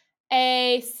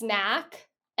a snack,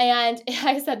 and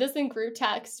I said this in group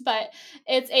text, but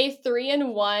it's a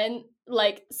 3-in-1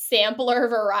 like sampler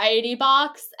variety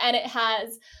box, and it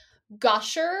has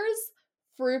Gushers,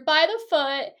 Fruit by the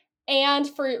Foot, and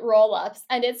Fruit Roll-Ups,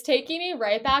 and it's taking me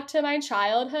right back to my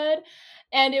childhood,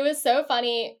 and it was so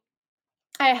funny.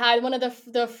 I had one of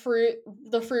the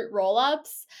fruit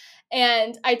roll-ups,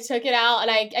 and I took it out and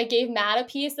I gave Matt a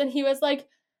piece, and he was like,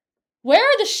 "Where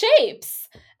are the shapes?"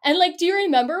 And like, do you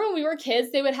remember when we were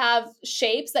kids, they would have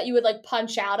shapes that you would like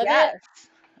punch out of it? Yes.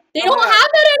 They Oh my don't god. have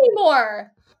it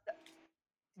anymore.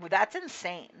 Well, that's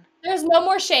insane. There's no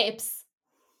more shapes.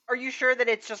 Are you sure that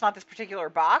it's just not this particular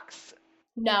box?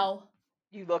 No.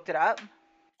 You looked it up?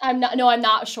 I'm not no, I'm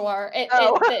not sure.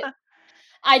 Oh.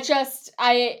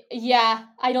 Yeah,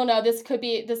 I don't know. This could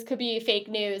be fake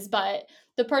news, but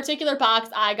the particular box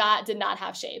I got did not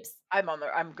have shapes. I'm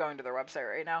going to their website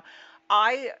right now.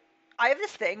 I I have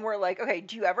this thing where like, okay,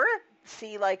 do you ever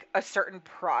see like a certain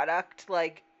product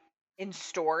like in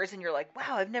stores and you're like,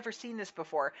 wow, I've never seen this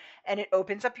before. And it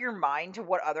opens up your mind to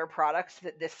what other products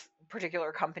that this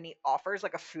particular company offers,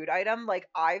 like a food item. Like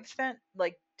I've spent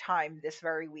like time this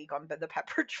very week on the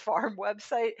Pepperidge Farm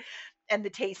website and the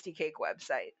Tasty Cake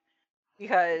website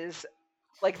because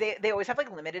like they always have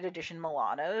like limited edition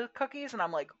Milano cookies and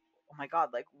I'm like, oh my god,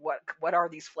 like what are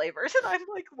these flavors? And I'm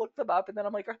like look them up and then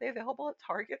I'm like, are they available at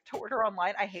Target to order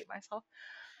online? I hate myself.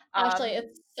 Actually, Um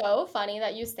it's so funny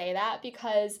that you say that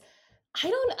because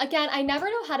I never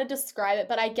know how to describe it,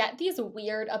 but I get these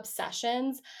weird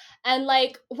obsessions. And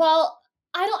like, well,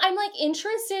 I'm like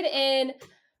interested in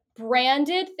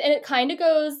branded, and it kind of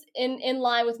goes in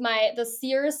line with the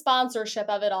Sears sponsorship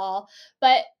of it all.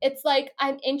 But it's like,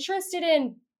 I'm interested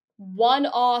in one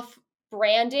off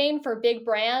branding for big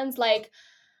brands. Like,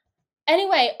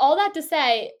 anyway, all that to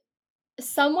say,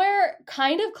 somewhere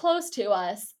kind of close to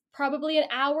us, probably an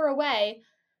hour away,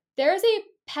 there's a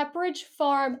Pepperidge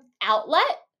Farm outlet.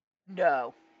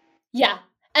 no. Yeah.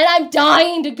 And I'm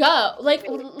dying to go. Like,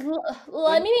 Wait, let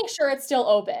when me make sure it's still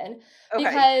open okay.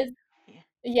 because,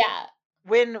 yeah.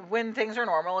 When things are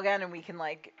normal again and we can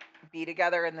like be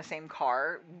together in the same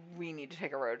car, we need to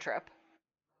take a road trip.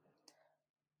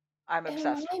 I'm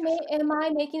obsessed with this. Am I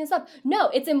making this up? No,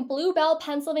 it's in Bluebell,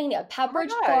 Pennsylvania, Oh my Pepperidge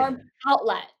god. Farm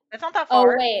outlet. It's not that Oh,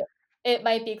 far. wait. It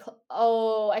might be,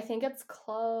 oh, I think it's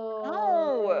closed.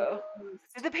 No.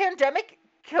 Did the pandemic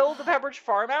kill the Pepperidge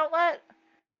Farm outlet?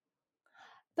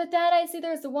 But then I see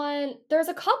there's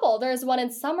a couple. There's one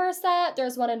in Somerset,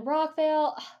 there's one in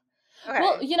Rockville.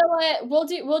 Well, Okay. you know what?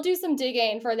 We'll do some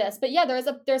digging for this. But yeah, there's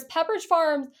Pepperidge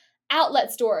Farms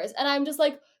outlet stores, and I'm just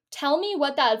like, tell me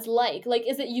what that's like. Like,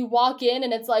 is it you walk in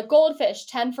and it's like goldfish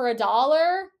 10 for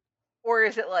 $1? Or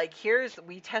is it like,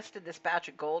 we tested this batch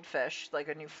of goldfish, like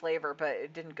a new flavor, but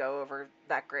it didn't go over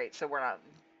that great, so we're not,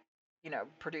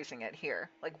 producing it here.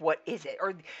 Like, what is it?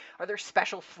 Or are there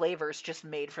special flavors just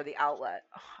made for the outlet?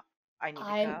 Ugh, I need to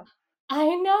I'm go. I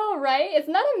know, right?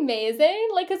 Isn't that amazing?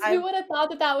 Like, cause who I've would have thought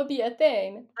that that would be a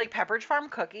thing? like Pepperidge Farm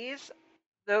cookies.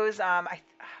 Those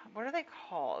what are they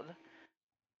called?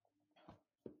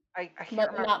 I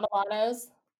can't remember. Not Milanos.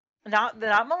 Not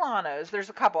Milanos. There's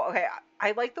a couple. Okay,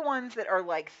 I like the ones that are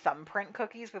like thumbprint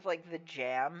cookies with like the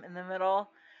jam in the middle.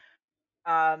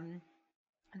 Um,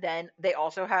 then they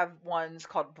also have ones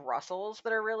called Brussels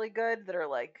that are really good. That are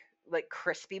like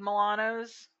crispy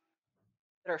Milanos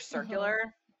that are Hmm.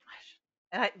 circular.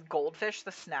 And Goldfish,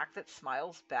 the snack that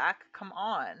smiles back. Come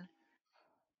on.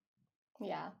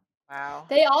 Yeah. Wow.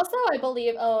 They also, I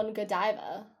believe, own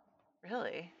Godiva.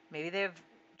 Really? Maybe they have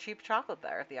cheap chocolate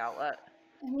there at the outlet.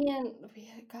 I mean,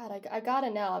 God, I gotta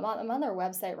know. I'm on their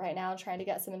website right now trying to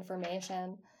get some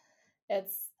information. The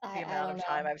I amount of don't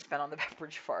time know. I've spent on the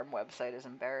Pepperidge Farm website is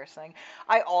embarrassing.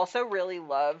 I also really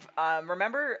love,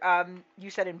 remember, you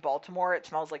said in Baltimore it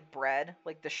smells like bread,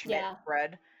 like the Schmidt Yeah.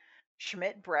 bread.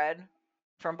 Schmidt bread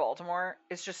from Baltimore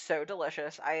is just so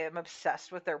delicious. I am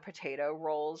obsessed with their potato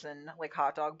rolls and like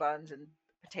hot dog buns and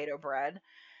potato bread.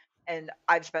 And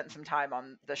I've spent some time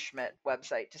on the Schmidt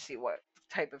website to see what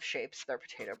type of shapes their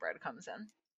potato bread comes in.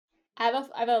 I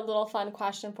have a little fun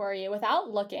question for you. Without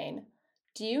looking,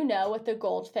 do you know what the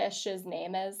goldfish's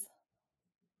name is?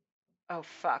 Oh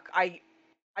fuck. I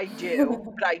do,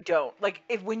 but I don't. Like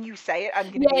if when you say it,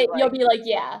 I'm gonna be Yeah, you'll like, be like,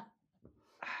 "Yeah."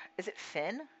 is it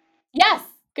Finn? Yes!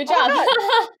 Good Oh my job.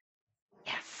 god.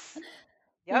 Yes.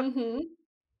 Yep. Mhm.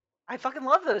 I fucking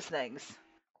love those things.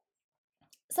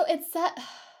 So it's that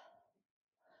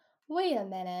wait a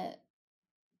minute.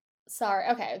 Sorry.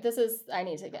 Okay, this is I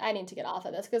need to get off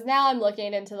of this because now I'm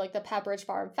looking into like the Pepperidge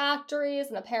Farm factories,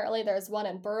 and apparently there's one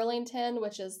in Burlington,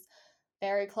 which is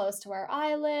very close to where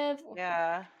I live.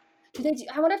 Yeah.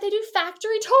 I wonder if they do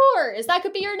factory tours. That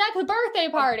could be your next birthday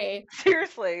Oh, party.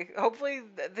 seriously. Hopefully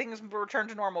things return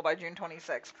to normal by June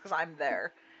 26th because I'm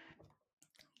there.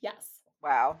 Yes.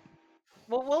 Wow.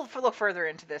 We'll look further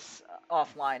into this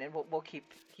offline, and we'll keep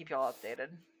y'all updated.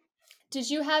 Did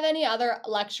you have any other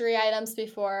luxury items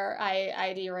before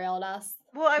I derailed us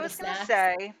Well, I to the was gonna snacks?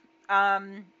 say,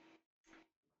 um,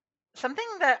 something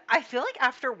that I feel like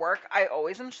after work, I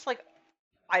always am just like,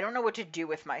 I don't know what to do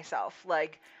with myself.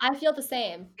 Like, I feel the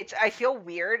same. I feel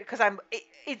weird because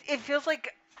it feels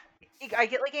like I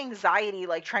get like anxiety,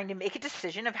 like trying to make a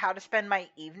decision of how to spend my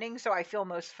evening, so I feel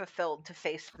most fulfilled to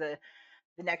face the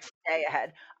next day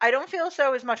ahead. I don't feel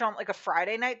so as much on like a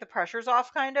Friday night, the pressure's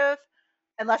off kind of,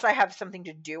 unless I have something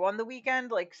to do on the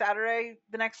weekend, like Saturday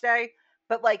the next day.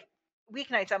 But like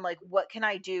weeknights, I'm like, what can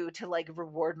I do to like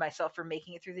reward myself for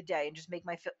making it through the day and just make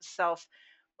myself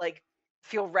like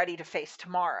feel ready to face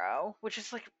tomorrow, which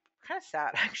is like kind of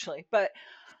sad actually.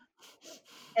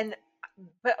 And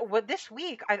but what this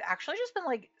week I've actually just been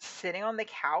like sitting on the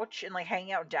couch and like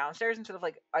hanging out downstairs instead of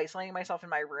like isolating myself in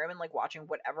my room and like watching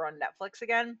whatever on Netflix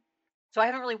again. So I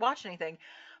haven't really watched anything,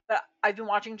 but I've been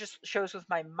watching just shows with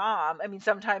my mom. I mean,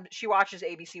 sometimes she watches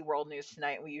ABC World News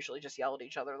Tonight, and we usually just yell at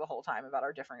each other the whole time about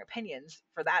our differing opinions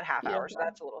for that half hour. So Beautiful.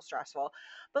 that's a little stressful.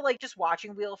 But like just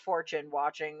watching Wheel of Fortune,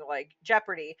 watching like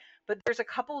Jeopardy. But there's a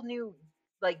couple new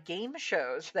like game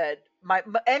shows that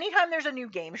anytime there's a new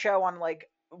game show on like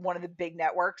one of the big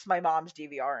networks, my mom's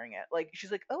DVRing it. Like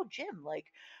she's like, "Oh, Jim, like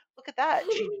look at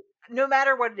that." She no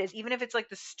matter what it is, even if it's like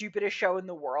the stupidest show in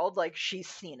the world, like she's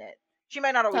seen it. She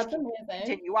might not always That's amazing.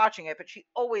 continue watching it, but she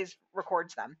always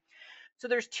records them. So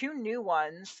there's two new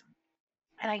ones,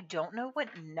 and I don't know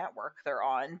what network they're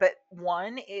on, but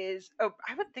one is, oh,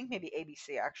 I would think maybe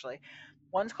ABC actually.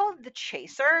 One's called The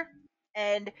Chaser,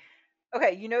 and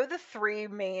okay, you know the three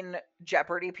main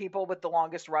Jeopardy people with the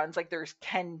longest runs? Like there's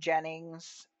Ken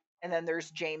Jennings, and then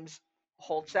there's James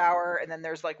Holzhauer, and then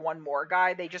there's like one more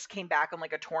guy. They just came back on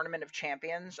like a tournament of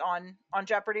champions on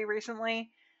Jeopardy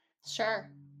recently. Sure.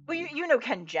 Well, you know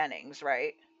Ken Jennings,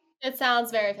 right? It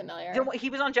sounds very familiar. He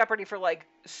was on Jeopardy for like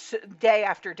day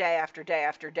after day after day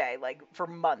after day, like for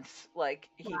months. Like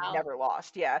he Wow. never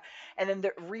lost. Yeah, and then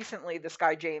recently this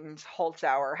guy James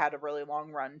Holzhauer had a really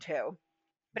long run too.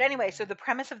 But anyway, so the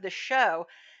premise of the show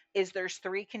is there's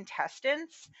three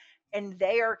contestants, and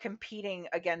they are competing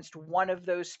against one of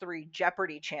those three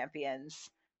Jeopardy champions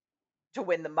to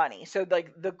win the money. So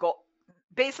like the goal,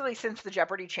 basically, since the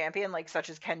Jeopardy champion, like such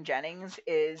as Ken Jennings,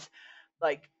 is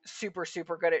like super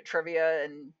good at trivia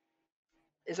and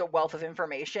is a wealth of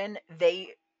information, they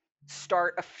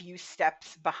start a few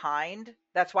steps behind.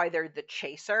 That's why they're the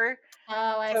chaser.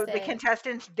 Oh, I So the see.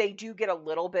 contestants, they do get a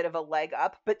little bit of a leg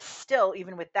up, but still,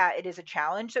 even with that, it is a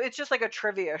challenge. So it's just like a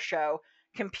trivia show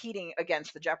competing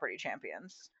against the Jeopardy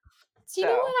champions. Do you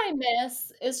know So what I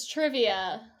miss is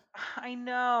trivia. I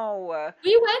know.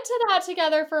 We went to that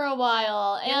together for a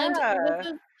while, and this Yeah.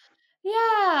 is yeah,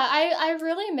 I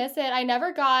really miss it. I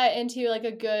never got into, like,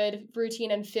 a good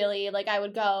routine in Philly, like, I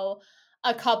would go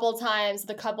a couple times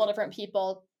with a couple different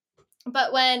people,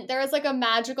 but when there was, like, a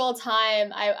magical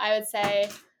time, I would say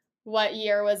what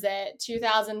year was it?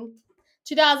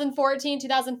 2014,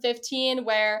 2015,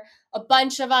 where a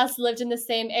bunch of us lived in the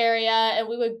same area and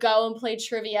we would go and play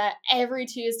trivia every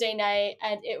Tuesday night,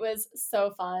 and it was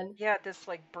so fun. Yeah, this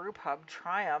like brew pub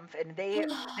Triumph, and they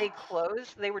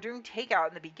closed. They were doing takeout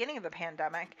in the beginning of the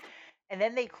pandemic, and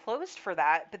then they closed for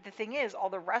that. But the thing is, all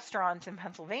the restaurants in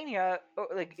Pennsylvania,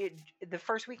 the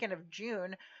first weekend of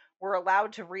June, were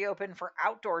allowed to reopen for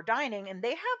outdoor dining, and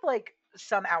they have like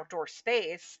some outdoor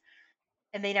space,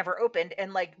 and they never opened.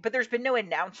 And like, but there's been no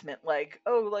announcement like,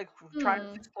 oh, like Triumph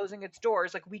Hmm. is closing its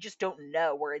doors. Like, we just don't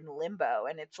know. We're in limbo,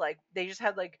 and it's like they just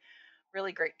had like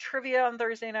really great trivia on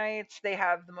Thursday nights. They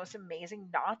have the most amazing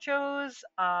nachos.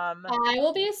 I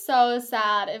will be so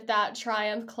sad if that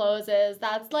Triumph closes.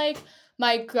 That's like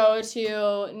my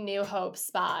go-to New Hope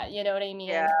spot. You know what I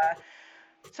Yeah, mean?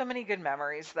 so many good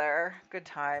memories there, good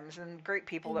times, and great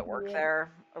people that work Indeed.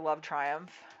 there. I love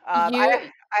Triumph. You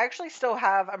I actually still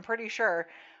have. I'm pretty sure.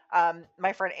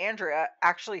 My friend Andrea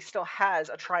actually still has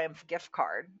a Triumph gift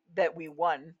card that we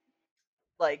won.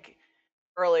 Like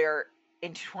earlier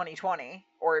in 2020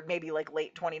 or maybe like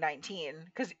late 2019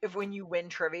 because if when you win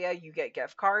trivia you get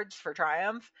gift cards for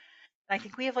Triumph, and I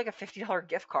think we have like a $50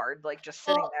 gift card like just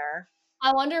sitting Well, there.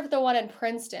 I wonder if the one in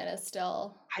Princeton is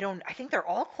still. I think they're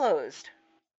all closed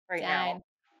right now. Dang.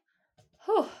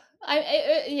 Whew.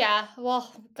 Yeah.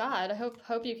 Well, God, I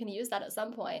hope you can use that at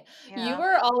some point. You Yeah.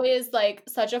 were always like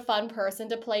such a fun person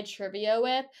to play trivia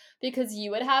with because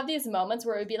you would have these moments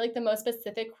where it would be like the most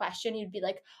specific question. You'd be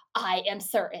like, "I am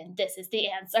certain this is the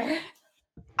answer."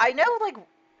 I know, like,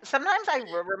 sometimes I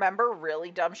remember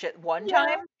really dumb shit. One Yeah.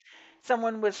 time,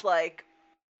 someone was like,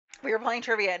 we were playing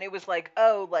trivia, and it was like,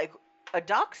 oh, like, a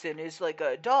dachshund is like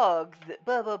a dog, that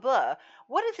blah, blah, blah.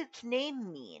 What does its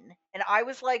name mean? And I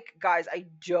was like, guys, I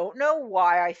don't know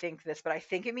why I think this, but I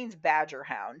think it means badger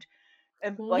hound.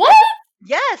 And like, I What? said,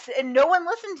 yes, and no one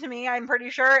listened to me, I'm pretty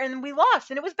sure, and we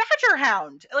lost, and it was badger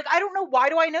hound. Like, I don't know, why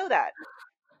do I know that?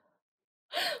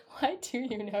 Why do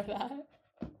you know that?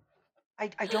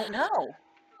 I don't know.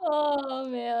 Oh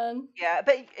man. Yeah,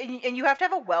 but and you have to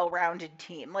have a well-rounded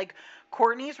team. Like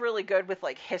Courtney's really good with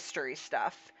like history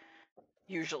stuff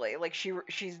usually. Like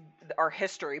she's our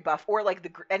history buff or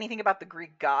like anything about the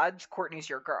Greek gods, Courtney's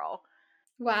your girl.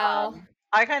 Wow.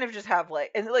 I kind of just have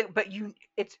like and like but you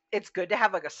it's good to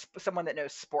have like someone that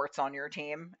knows sports on your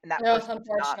team and that Oh, person's not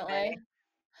me. unfortunately.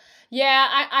 Yeah,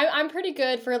 I'm pretty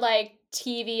good for like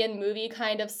TV and movie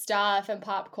kind of stuff and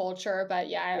pop culture, but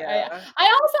yeah, Yeah.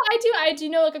 I do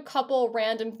know like a couple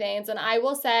random things, and I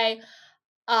will say,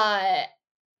 uh,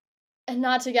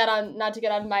 not to get on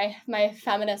my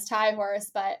feminist high horse,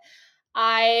 but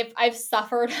I've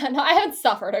suffered. No, I haven't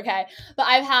suffered, okay, but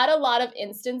I've had a lot of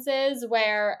instances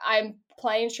where I'm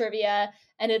playing trivia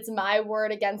and it's my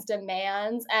word against a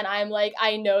man's, and I'm like,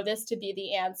 I know this to be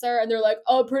the answer, and they're like,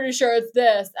 oh, pretty sure it's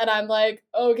this, and I'm like,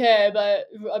 okay, but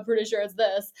I'm pretty sure it's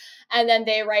this, and then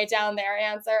they write down their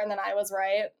answer, and then I was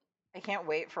right. I can't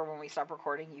wait for when we stop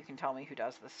recording you can tell me who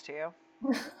does this to you.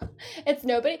 It's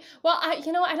nobody. Well, I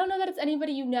don't know that it's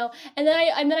anybody you know. And then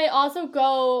I also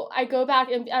I go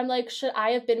back and I'm like, should I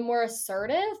have been more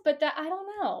assertive? But that I don't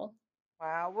know.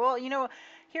 Wow. Well,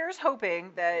 here's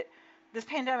hoping that this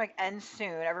pandemic ends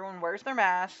soon, everyone wears their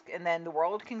mask, and then the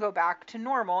world can go back to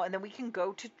normal, and then we can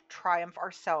go to Triumph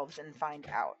ourselves and find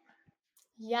out.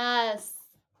 Yes.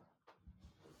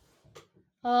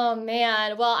 Oh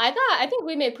man. Well, I think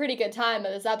we made pretty good time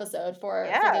of this episode for the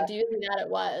Yeah, doozy that it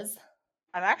was.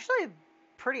 I'm actually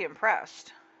pretty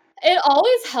impressed. It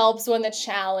always helps when the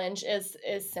challenge is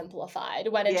simplified,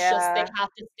 when it's just they Yeah. have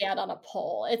to stand on a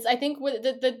pole. It's I think with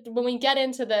the when we get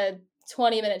into the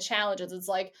 20-minute challenges, it's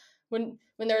like when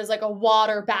there's like a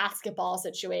water basketball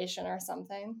situation or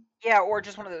something. Yeah, or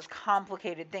just one of those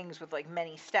complicated things with like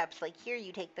many steps. Like here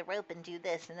you take the rope and do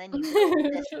this, and then you roll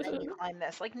this, and then you climb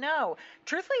this. Like, no.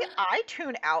 Truthfully, I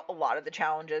tune out a lot of the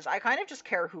challenges. I kind of just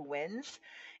care who wins.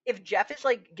 If Jeff is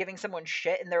like giving someone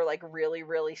shit and they're like really,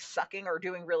 really sucking or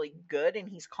doing really good and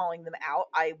he's calling them out,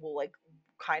 I will like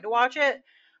kind of watch it.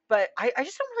 But I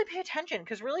just don't really pay attention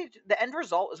because really the end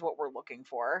result is what we're looking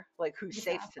for. Like who's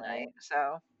safe tonight. Exactly.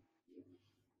 So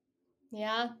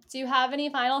Yeah. Do you have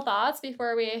any final thoughts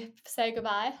before we say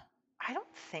goodbye? I don't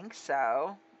think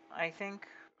so. I think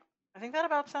I think that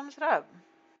about sums it up.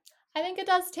 I think it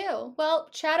does too. Well,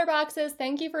 Chatterboxes,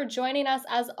 thank you for joining us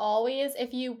as always.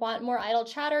 If you want more Idle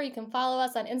Chatter, you can follow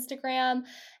us on Instagram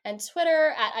and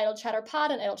Twitter at Idle Chatter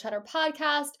Pod and Idle Chatter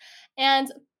Podcast. And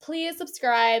please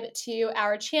subscribe to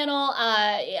our channel.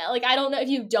 Yeah, like I don't know if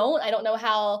you don't, I don't know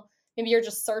how. Maybe you're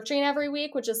just searching every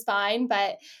week, which is fine,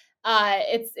 but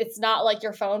it's not like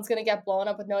your phone's gonna get blown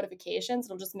up with notifications.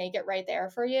 It'll just make it right there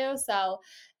for you. So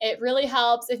it really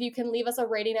helps if you can leave us a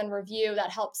rating and review. That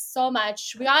helps so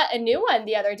much. We got a new one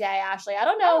the other day, Ashley. Oh, I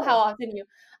don't know how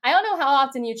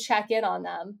often you check in on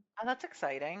them. oh, that's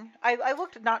exciting. I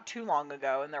looked not too long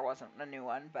ago and there wasn't a new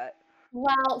one, but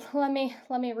Well, let me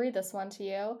read this one to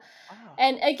you. oh,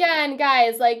 And again,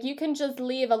 guys, like you can just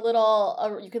leave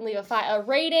you can leave a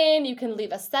rating, you can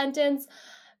leave a sentence.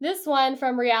 This one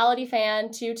from Reality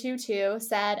Fan 222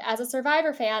 said, as a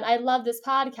Survivor fan, I love this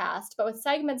podcast, but with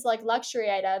segments like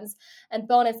luxury items and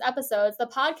bonus episodes, the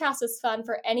podcast is fun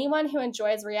for anyone who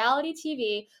enjoys reality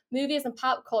TV, movies, and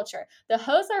pop culture. The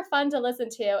hosts are fun to listen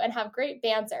to and have great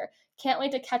banter. Can't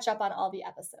wait to catch up on all the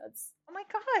episodes. oh my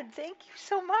God, thank you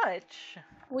so much.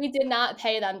 We did not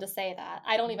pay them to say that.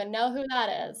 I don't even know who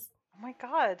that is. Oh my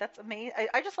God, that's amazing.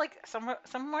 I just like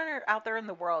somewhere out there in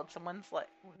the world, someone's like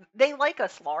they like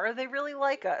us, Laura. They really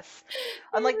like us.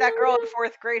 Unlike that girl in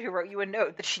fourth grade who wrote you a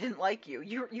note that she didn't like you.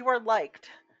 You are liked.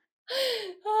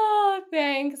 Oh,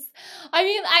 thanks. I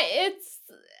mean,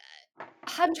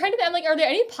 I'm trying to think, I'm like, are there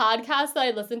any podcasts that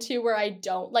I listen to where I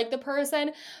don't like the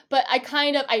person? But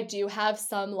I do have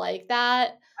some like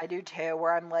that. I do too,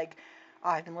 where I'm like, oh,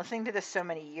 I've been listening to this so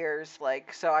many years,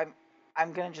 like, so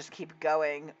I'm gonna just keep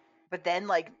going. But then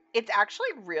like it's actually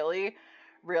really,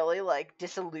 really like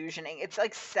disillusioning. It's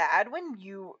like sad when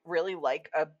you really like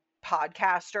a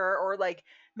podcaster or like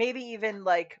maybe even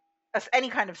like any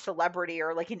kind of celebrity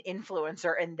or like an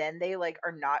influencer, and then they like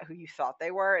are not who you thought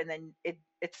they were, and then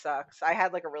it sucks. I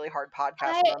had like a really hard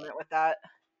podcast I moment with that.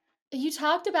 You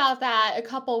talked about that a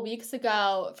couple weeks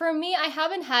ago. For me, I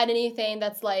haven't had anything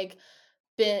that's like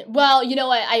been well, you know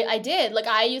what? I did. Like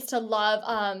I used to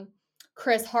love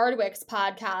Chris Hardwick's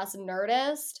podcast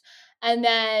Nerdist. And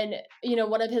then,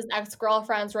 one of his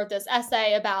ex-girlfriends wrote this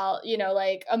essay about,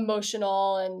 like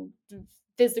emotional and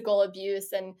physical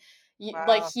abuse and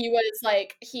like Wow. he was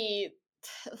like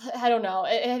I don't know.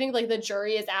 I think like the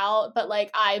jury is out, but like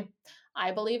I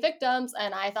believe victims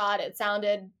and I thought it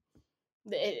sounded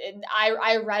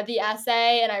I read the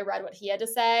essay and I read what he had to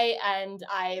say and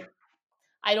I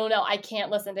don't know. I can't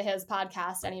listen to his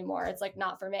podcast anymore. It's like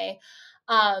not for me.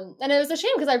 And it was a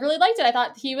shame because I really liked it. I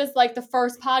thought he was like the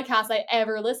first podcast I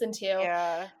ever listened to.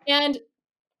 Yeah. And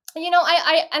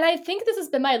I think this has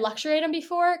been my lecture item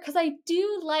before because I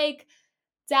do like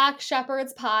Dak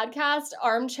Shepard's podcast,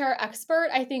 Armchair Expert.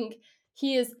 I think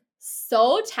he is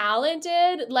so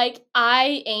talented. Like,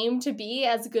 I aim to be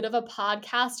as good of a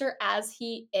podcaster as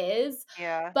he is,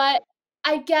 Yeah. but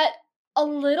I get a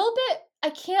little bit, I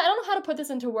don't know how to put this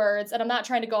into words, and I'm not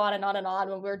trying to go on and on and on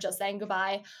when we're just saying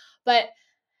goodbye, but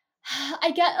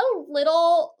I get a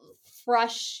little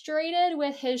frustrated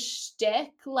with his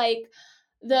shtick. Like,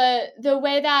 the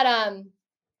way that, and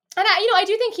I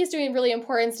do think he's doing really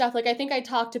important stuff. Like I think I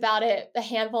talked about it a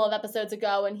handful of episodes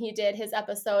ago when he did his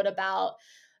episode about,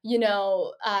 he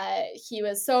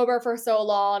was sober for so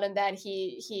long and then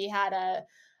he had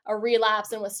a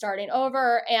relapse and was starting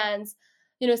over. And,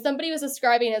 somebody was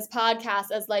describing his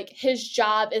podcast as like his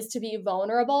job is to be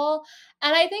vulnerable.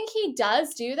 And I think he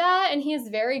does do that. And he's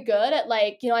very good at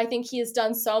like, I think he's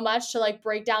done so much to like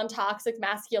break down toxic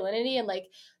masculinity and like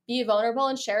be vulnerable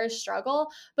and share his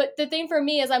struggle. But the thing for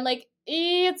me is I'm like,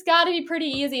 it's got to be pretty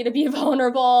easy to be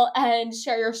vulnerable and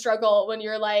share your struggle when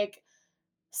you're like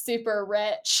super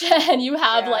rich and you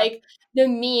have Yeah. like the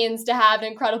means to have an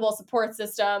incredible support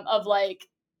system of like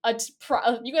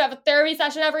you could have a therapy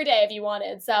session every day if you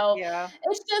wanted. So Yeah.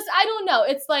 it's just, I don't know.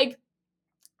 It's like,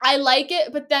 I like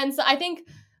it, but then so I think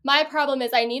my problem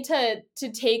is I need to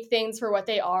take things for what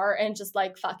they are and just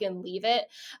like fucking leave it.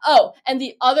 Oh, and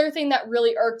the other thing that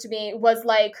really irked me was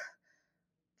like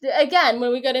again,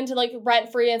 when we get into like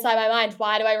rent free inside my mind,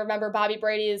 why do I remember Bobby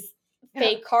Brady's Yeah.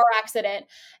 fake car accident?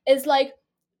 Is like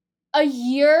a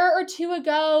year or two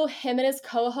ago, him and his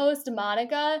co host,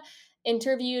 Monica,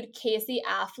 interviewed Casey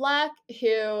Affleck,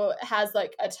 who has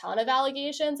like a ton of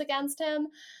allegations against him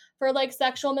for like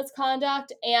sexual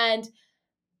misconduct. And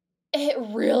it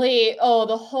really,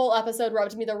 the whole episode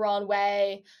rubbed me the wrong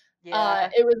way. Yeah.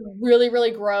 It was really,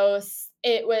 really gross.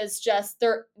 It was just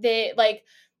they like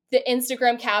the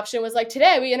Instagram caption was like,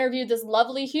 "Today we interviewed this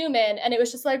lovely human," and it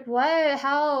was just like, "What?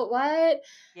 How? What?"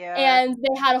 Yeah. And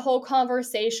they had a whole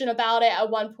conversation about it. At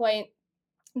one point,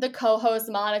 the co-host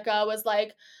Monica was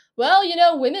like, "Well,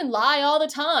 women lie all the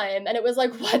time," and it was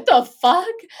like, "What the fuck?"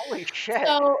 Holy shit.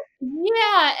 So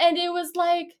yeah, and it was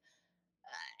like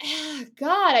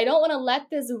God, I don't want to let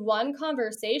this one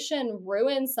conversation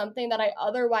ruin something that I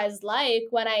otherwise like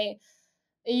when I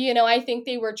think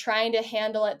they were trying to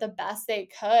handle it the best they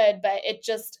could, but it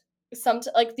just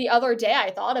like the other day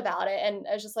I thought about it and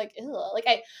I was just like, ew, like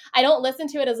I don't listen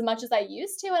to it as much as I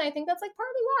used to, and I think that's like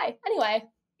partly why. Anyway,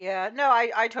 Yeah. No,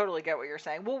 I totally get what you're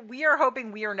saying. Well, we are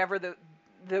hoping we are never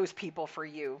those people for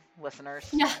you, listeners.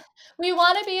 yeah, we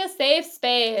want to be a safe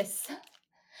space.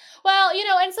 Well,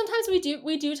 and sometimes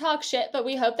we do talk shit, but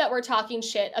we hope that we're talking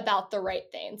shit about the right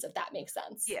things, if that makes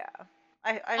sense. Yeah.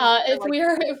 I If like to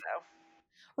we're think if,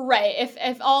 so. right,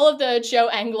 if all of the Joe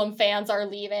Englund fans are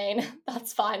leaving,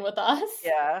 that's fine with us.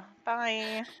 Yeah.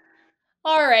 Bye.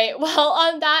 All right. Well,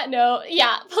 on that note,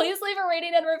 yeah, please leave a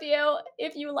rating and review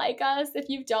if you like us. If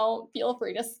you don't, feel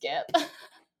free to skip.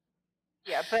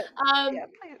 Yeah, but um, yeah,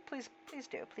 please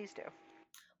do. Please do.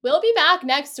 we'll be back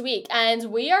next week, and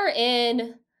we're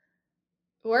in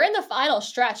the final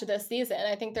stretch of this season.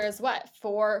 I think there's what,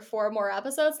 four more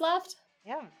episodes left.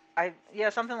 Yeah.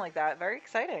 Something like that. Very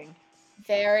exciting.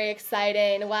 Very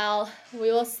exciting. Well,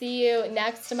 we will see you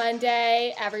next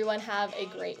Monday. Everyone have a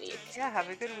great week. Yeah, have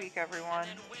a good week, everyone.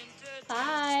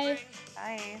 Bye.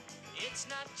 Bye. It's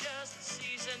not just the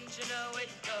seasons, it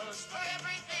goes for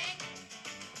everything.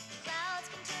 Clouds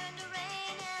can turn to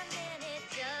rain and then it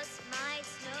just might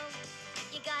snow.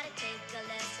 You gotta take a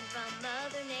lesson from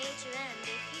Mother Nature, and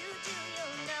if you do,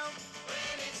 you'll know.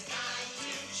 When it's time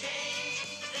to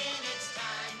change, then it's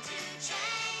time to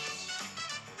change.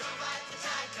 Don't fight the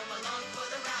tide, come along for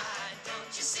the ride,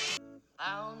 don't you see?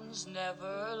 Clowns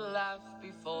never laughed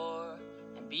before,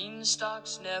 and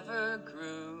beanstalks never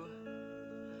grew.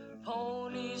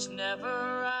 Ponies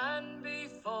never ran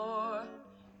before,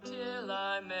 till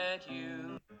I met you.